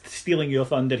stealing your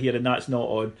thunder here, and that's not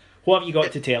on. What have you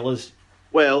got to tell us?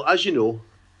 Well, as you know,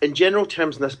 in general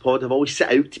terms in this pod, I've always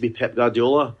set out to be Pep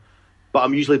Guardiola, but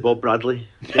I'm usually Bob Bradley.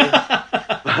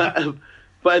 Okay?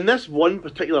 But in this one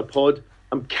particular pod,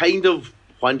 I'm kind of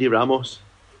Juan de Ramos.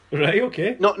 Right,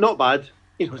 okay. Not bad.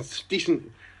 It's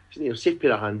decent. Safe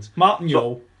pair of hands. Martin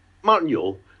Jol.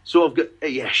 So I've got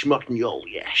Martin Jol.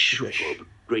 Yes,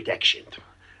 great accent.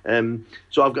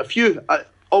 So I've got a few.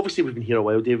 Obviously, we've been here a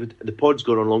while, David. The pod's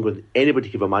gone on longer than anybody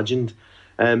could have imagined.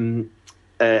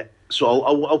 So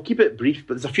I'll keep it brief.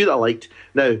 But there's a few that I liked.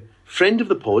 Now, friend of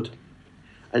the pod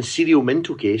and serial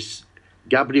mental case,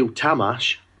 Gabriel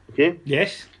Tamash. Okay.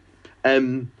 Yes.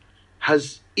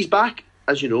 He's back,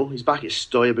 as you know. He's back at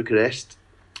Stoya Bucharest,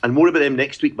 and more about them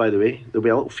next week. By the way, there'll be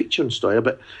a little feature on Stoya.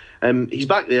 But he's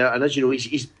back there, and as you know,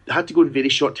 he's had to go on very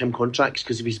short-term contracts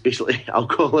because of his basically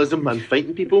alcoholism and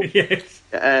fighting people. Yes.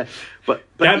 But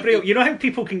Gabriel, you know how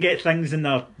people can get things in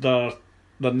their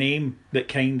name that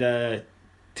kind of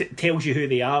tells you who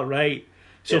they are, right?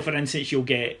 So, for instance, you'll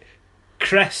get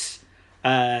Chris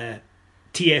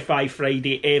TFI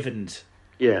Friday Evans.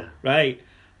 Yeah. Right?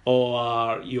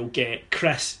 Or you'll get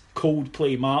Chris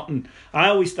Coldplay Martin. I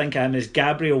always think of him as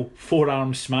Gabriel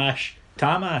Forearm Smash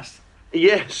Tamas.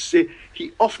 Yes.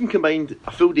 He often combined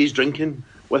a full day's drinking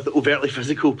with overtly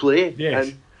physical play. Yes.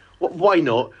 And why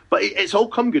not? But it's all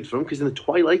come good for him because in the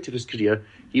twilight of his career,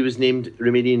 he was named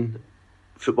Romanian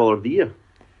Footballer of the Year.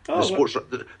 The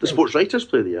Sports Writers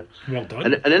Player of the Year. Well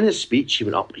done. And in his speech, he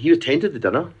went up. He attended the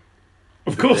dinner.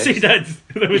 Of course he did.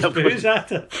 There was booze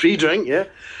at it. Free drink, yeah.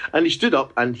 And he stood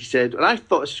up and he said, and I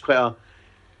thought this was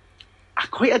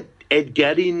quite a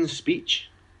Edgarian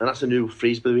speech. And that's a new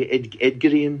phrase, by the way,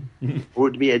 Edgarian. Or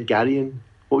would it be Edgarian?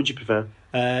 What would you prefer?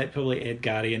 Probably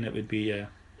Edgarian, it would be,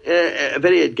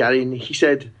 very Edgarian. He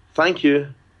said, "Thank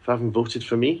you for having voted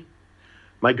for me.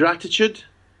 My gratitude,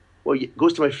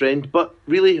 goes to my friend, but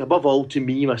really, above all, to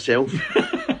me, myself.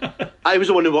 I was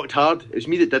the one who worked hard. It was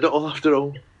me that did it all, after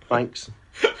all. Thanks."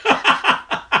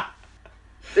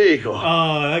 There you go.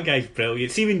 Oh, that guy's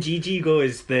brilliant. See, when Gigi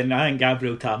goes, then I think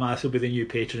Gabriel Tamas will be the new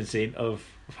patron saint of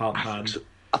Heart and Hand.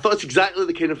 I thought it's exactly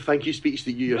the kind of thank you speech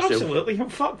that you yourself... Absolutely.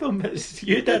 Fuck them.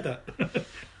 You did it.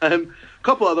 A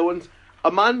couple other ones.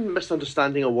 A man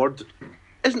misunderstanding a word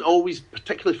isn't always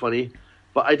particularly funny,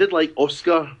 but I did like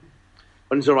Oscar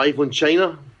on his arrival in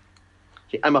China.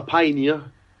 I'm a pioneer.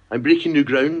 I'm breaking new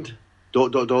ground. ...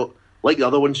 Like the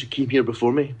other ones who came here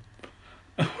before me.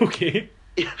 Okay.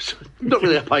 Yeah, so not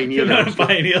really a pioneer. You're not a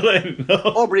pioneer then.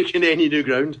 No. Or breaking any new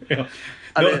ground. Yeah.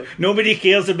 Nobody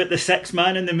cares about the 6th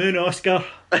man in the moon, Oscar.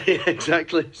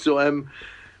 Exactly. So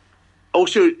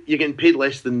Also, you're getting paid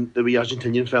less than the wee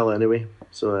Argentinian fella anyway.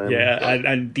 So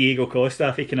and Diego Costa,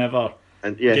 if he can ever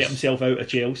get himself out of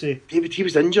Chelsea. David, he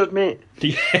was injured, mate.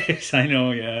 Yes, I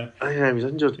know, yeah. He was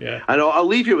injured. Yeah. And I'll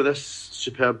leave you with this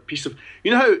superb piece of...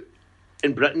 You know how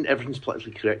in Britain everything's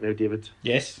politically correct now, David?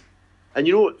 Yes. And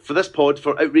you know, for this pod,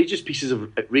 for outrageous pieces of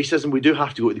racism, we do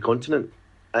have to go to the continent.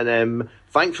 And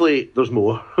thankfully, there's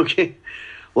more, okay?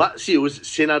 Lazio's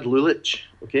Senad Lulic,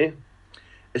 okay,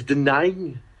 is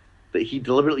denying that he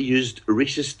deliberately used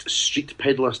racist street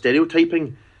peddler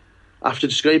stereotyping after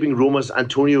describing Roma's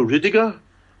Antonio Rudiger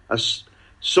as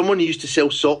someone who used to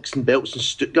sell socks and belts in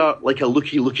Stuttgart like a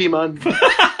looky man.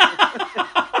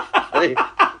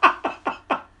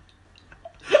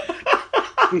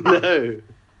 No.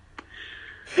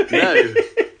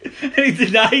 He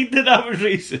denied that was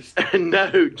racist.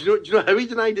 No. Do you know how he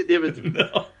denied it, David?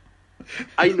 No.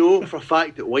 I know for a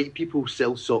fact that white people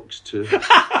sell socks too.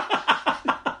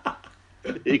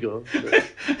 There you go.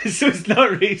 So it's not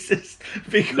racist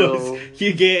because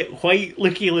you get white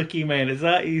looky men. Is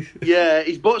that he's? Yeah,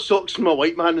 he's bought socks from a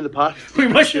white man in the past. We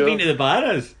must have been to the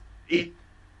bars.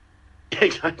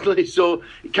 Exactly. So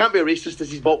it can't be a racist as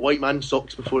he's bought white man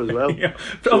socks before as well. Yeah,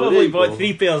 probably bought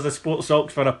 3 pairs of sports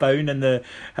socks for £1 and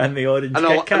the orange and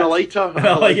a lighter.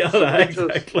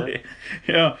 Exactly.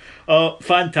 Yeah. Oh,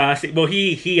 fantastic. Well,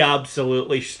 he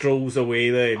absolutely strolls away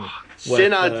then.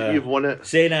 Senad, you've won it.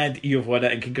 Senad, you've won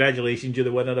it, and congratulations, you're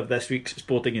the winner of this week's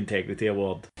Sporting Integrity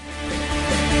Award.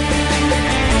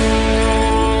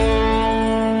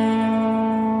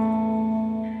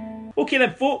 Okay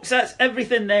then, folks, that's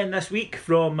everything then this week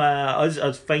from us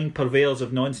as fine purveyors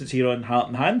of nonsense here on Heart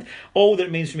and Hand. All that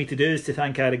remains for me to do is to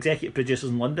thank our executive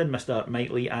producers in London, Mr. Mike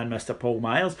Lee and Mr. Paul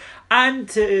Miles, and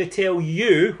to tell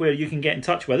you where you can get in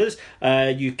touch with us.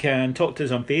 You can talk to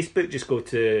us on Facebook. Just go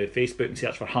to Facebook and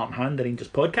search for Heart and Hand, the Rangers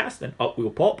podcast, and up we'll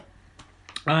pop.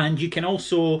 And you can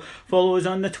also follow us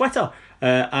on the Twitter.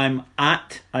 I'm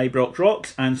at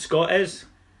IBroxRocks, and Scott is...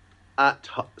 at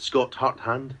Scott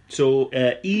Harthand. So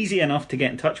easy enough to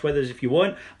get in touch with us if you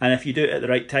want, and if you do it at the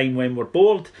right time when we're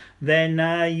bored, then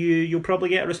you'll probably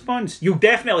get a response. You'll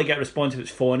definitely get a response if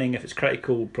it's phoning. If it's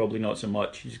critical, probably not so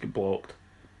much. You just get blocked.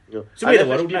 No. It's the way of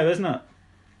the world now, isn't it?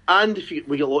 And if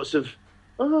we get lots of,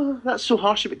 that's so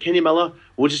harsh about Kenny Miller,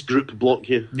 we'll just group block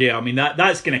you. Yeah, I mean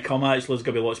that's going to come. Actually, there's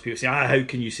going to be lots of people saying, how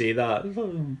can you say that?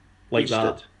 Like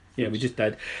that. Did. Yeah, we just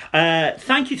did.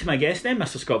 Thank you to my guest then,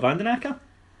 Mr. Scott Vandenacker.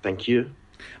 Thank you.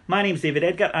 My name's David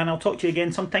Edgar, and I'll talk to you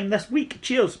again sometime this week.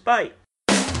 Cheers. Bye.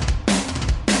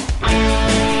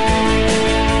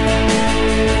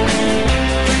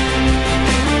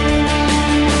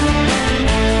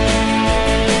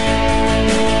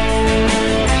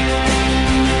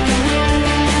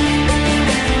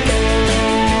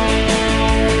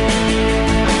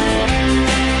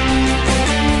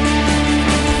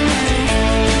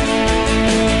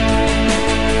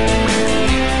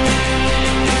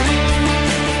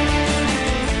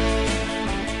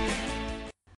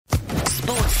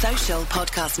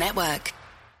 Podcast Network.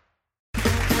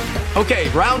 Okay,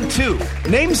 round 2.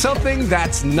 Name something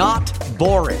that's not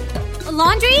boring. A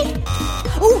laundry?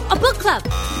 Ooh, a book club.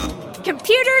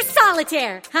 Computer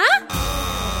solitaire, huh?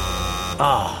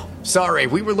 Ah, sorry,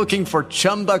 we were looking for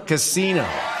Chumba Casino.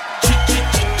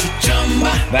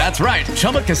 That's right,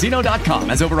 ChumbaCasino.com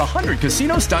has over 100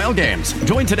 casino-style games.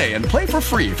 Join today and play for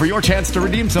free for your chance to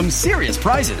redeem some serious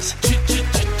prizes.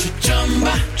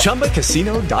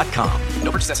 ChumbaCasino.com.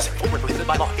 No purchase necessary. Void where prohibited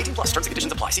by law. 18+ terms and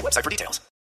conditions apply. See website for details.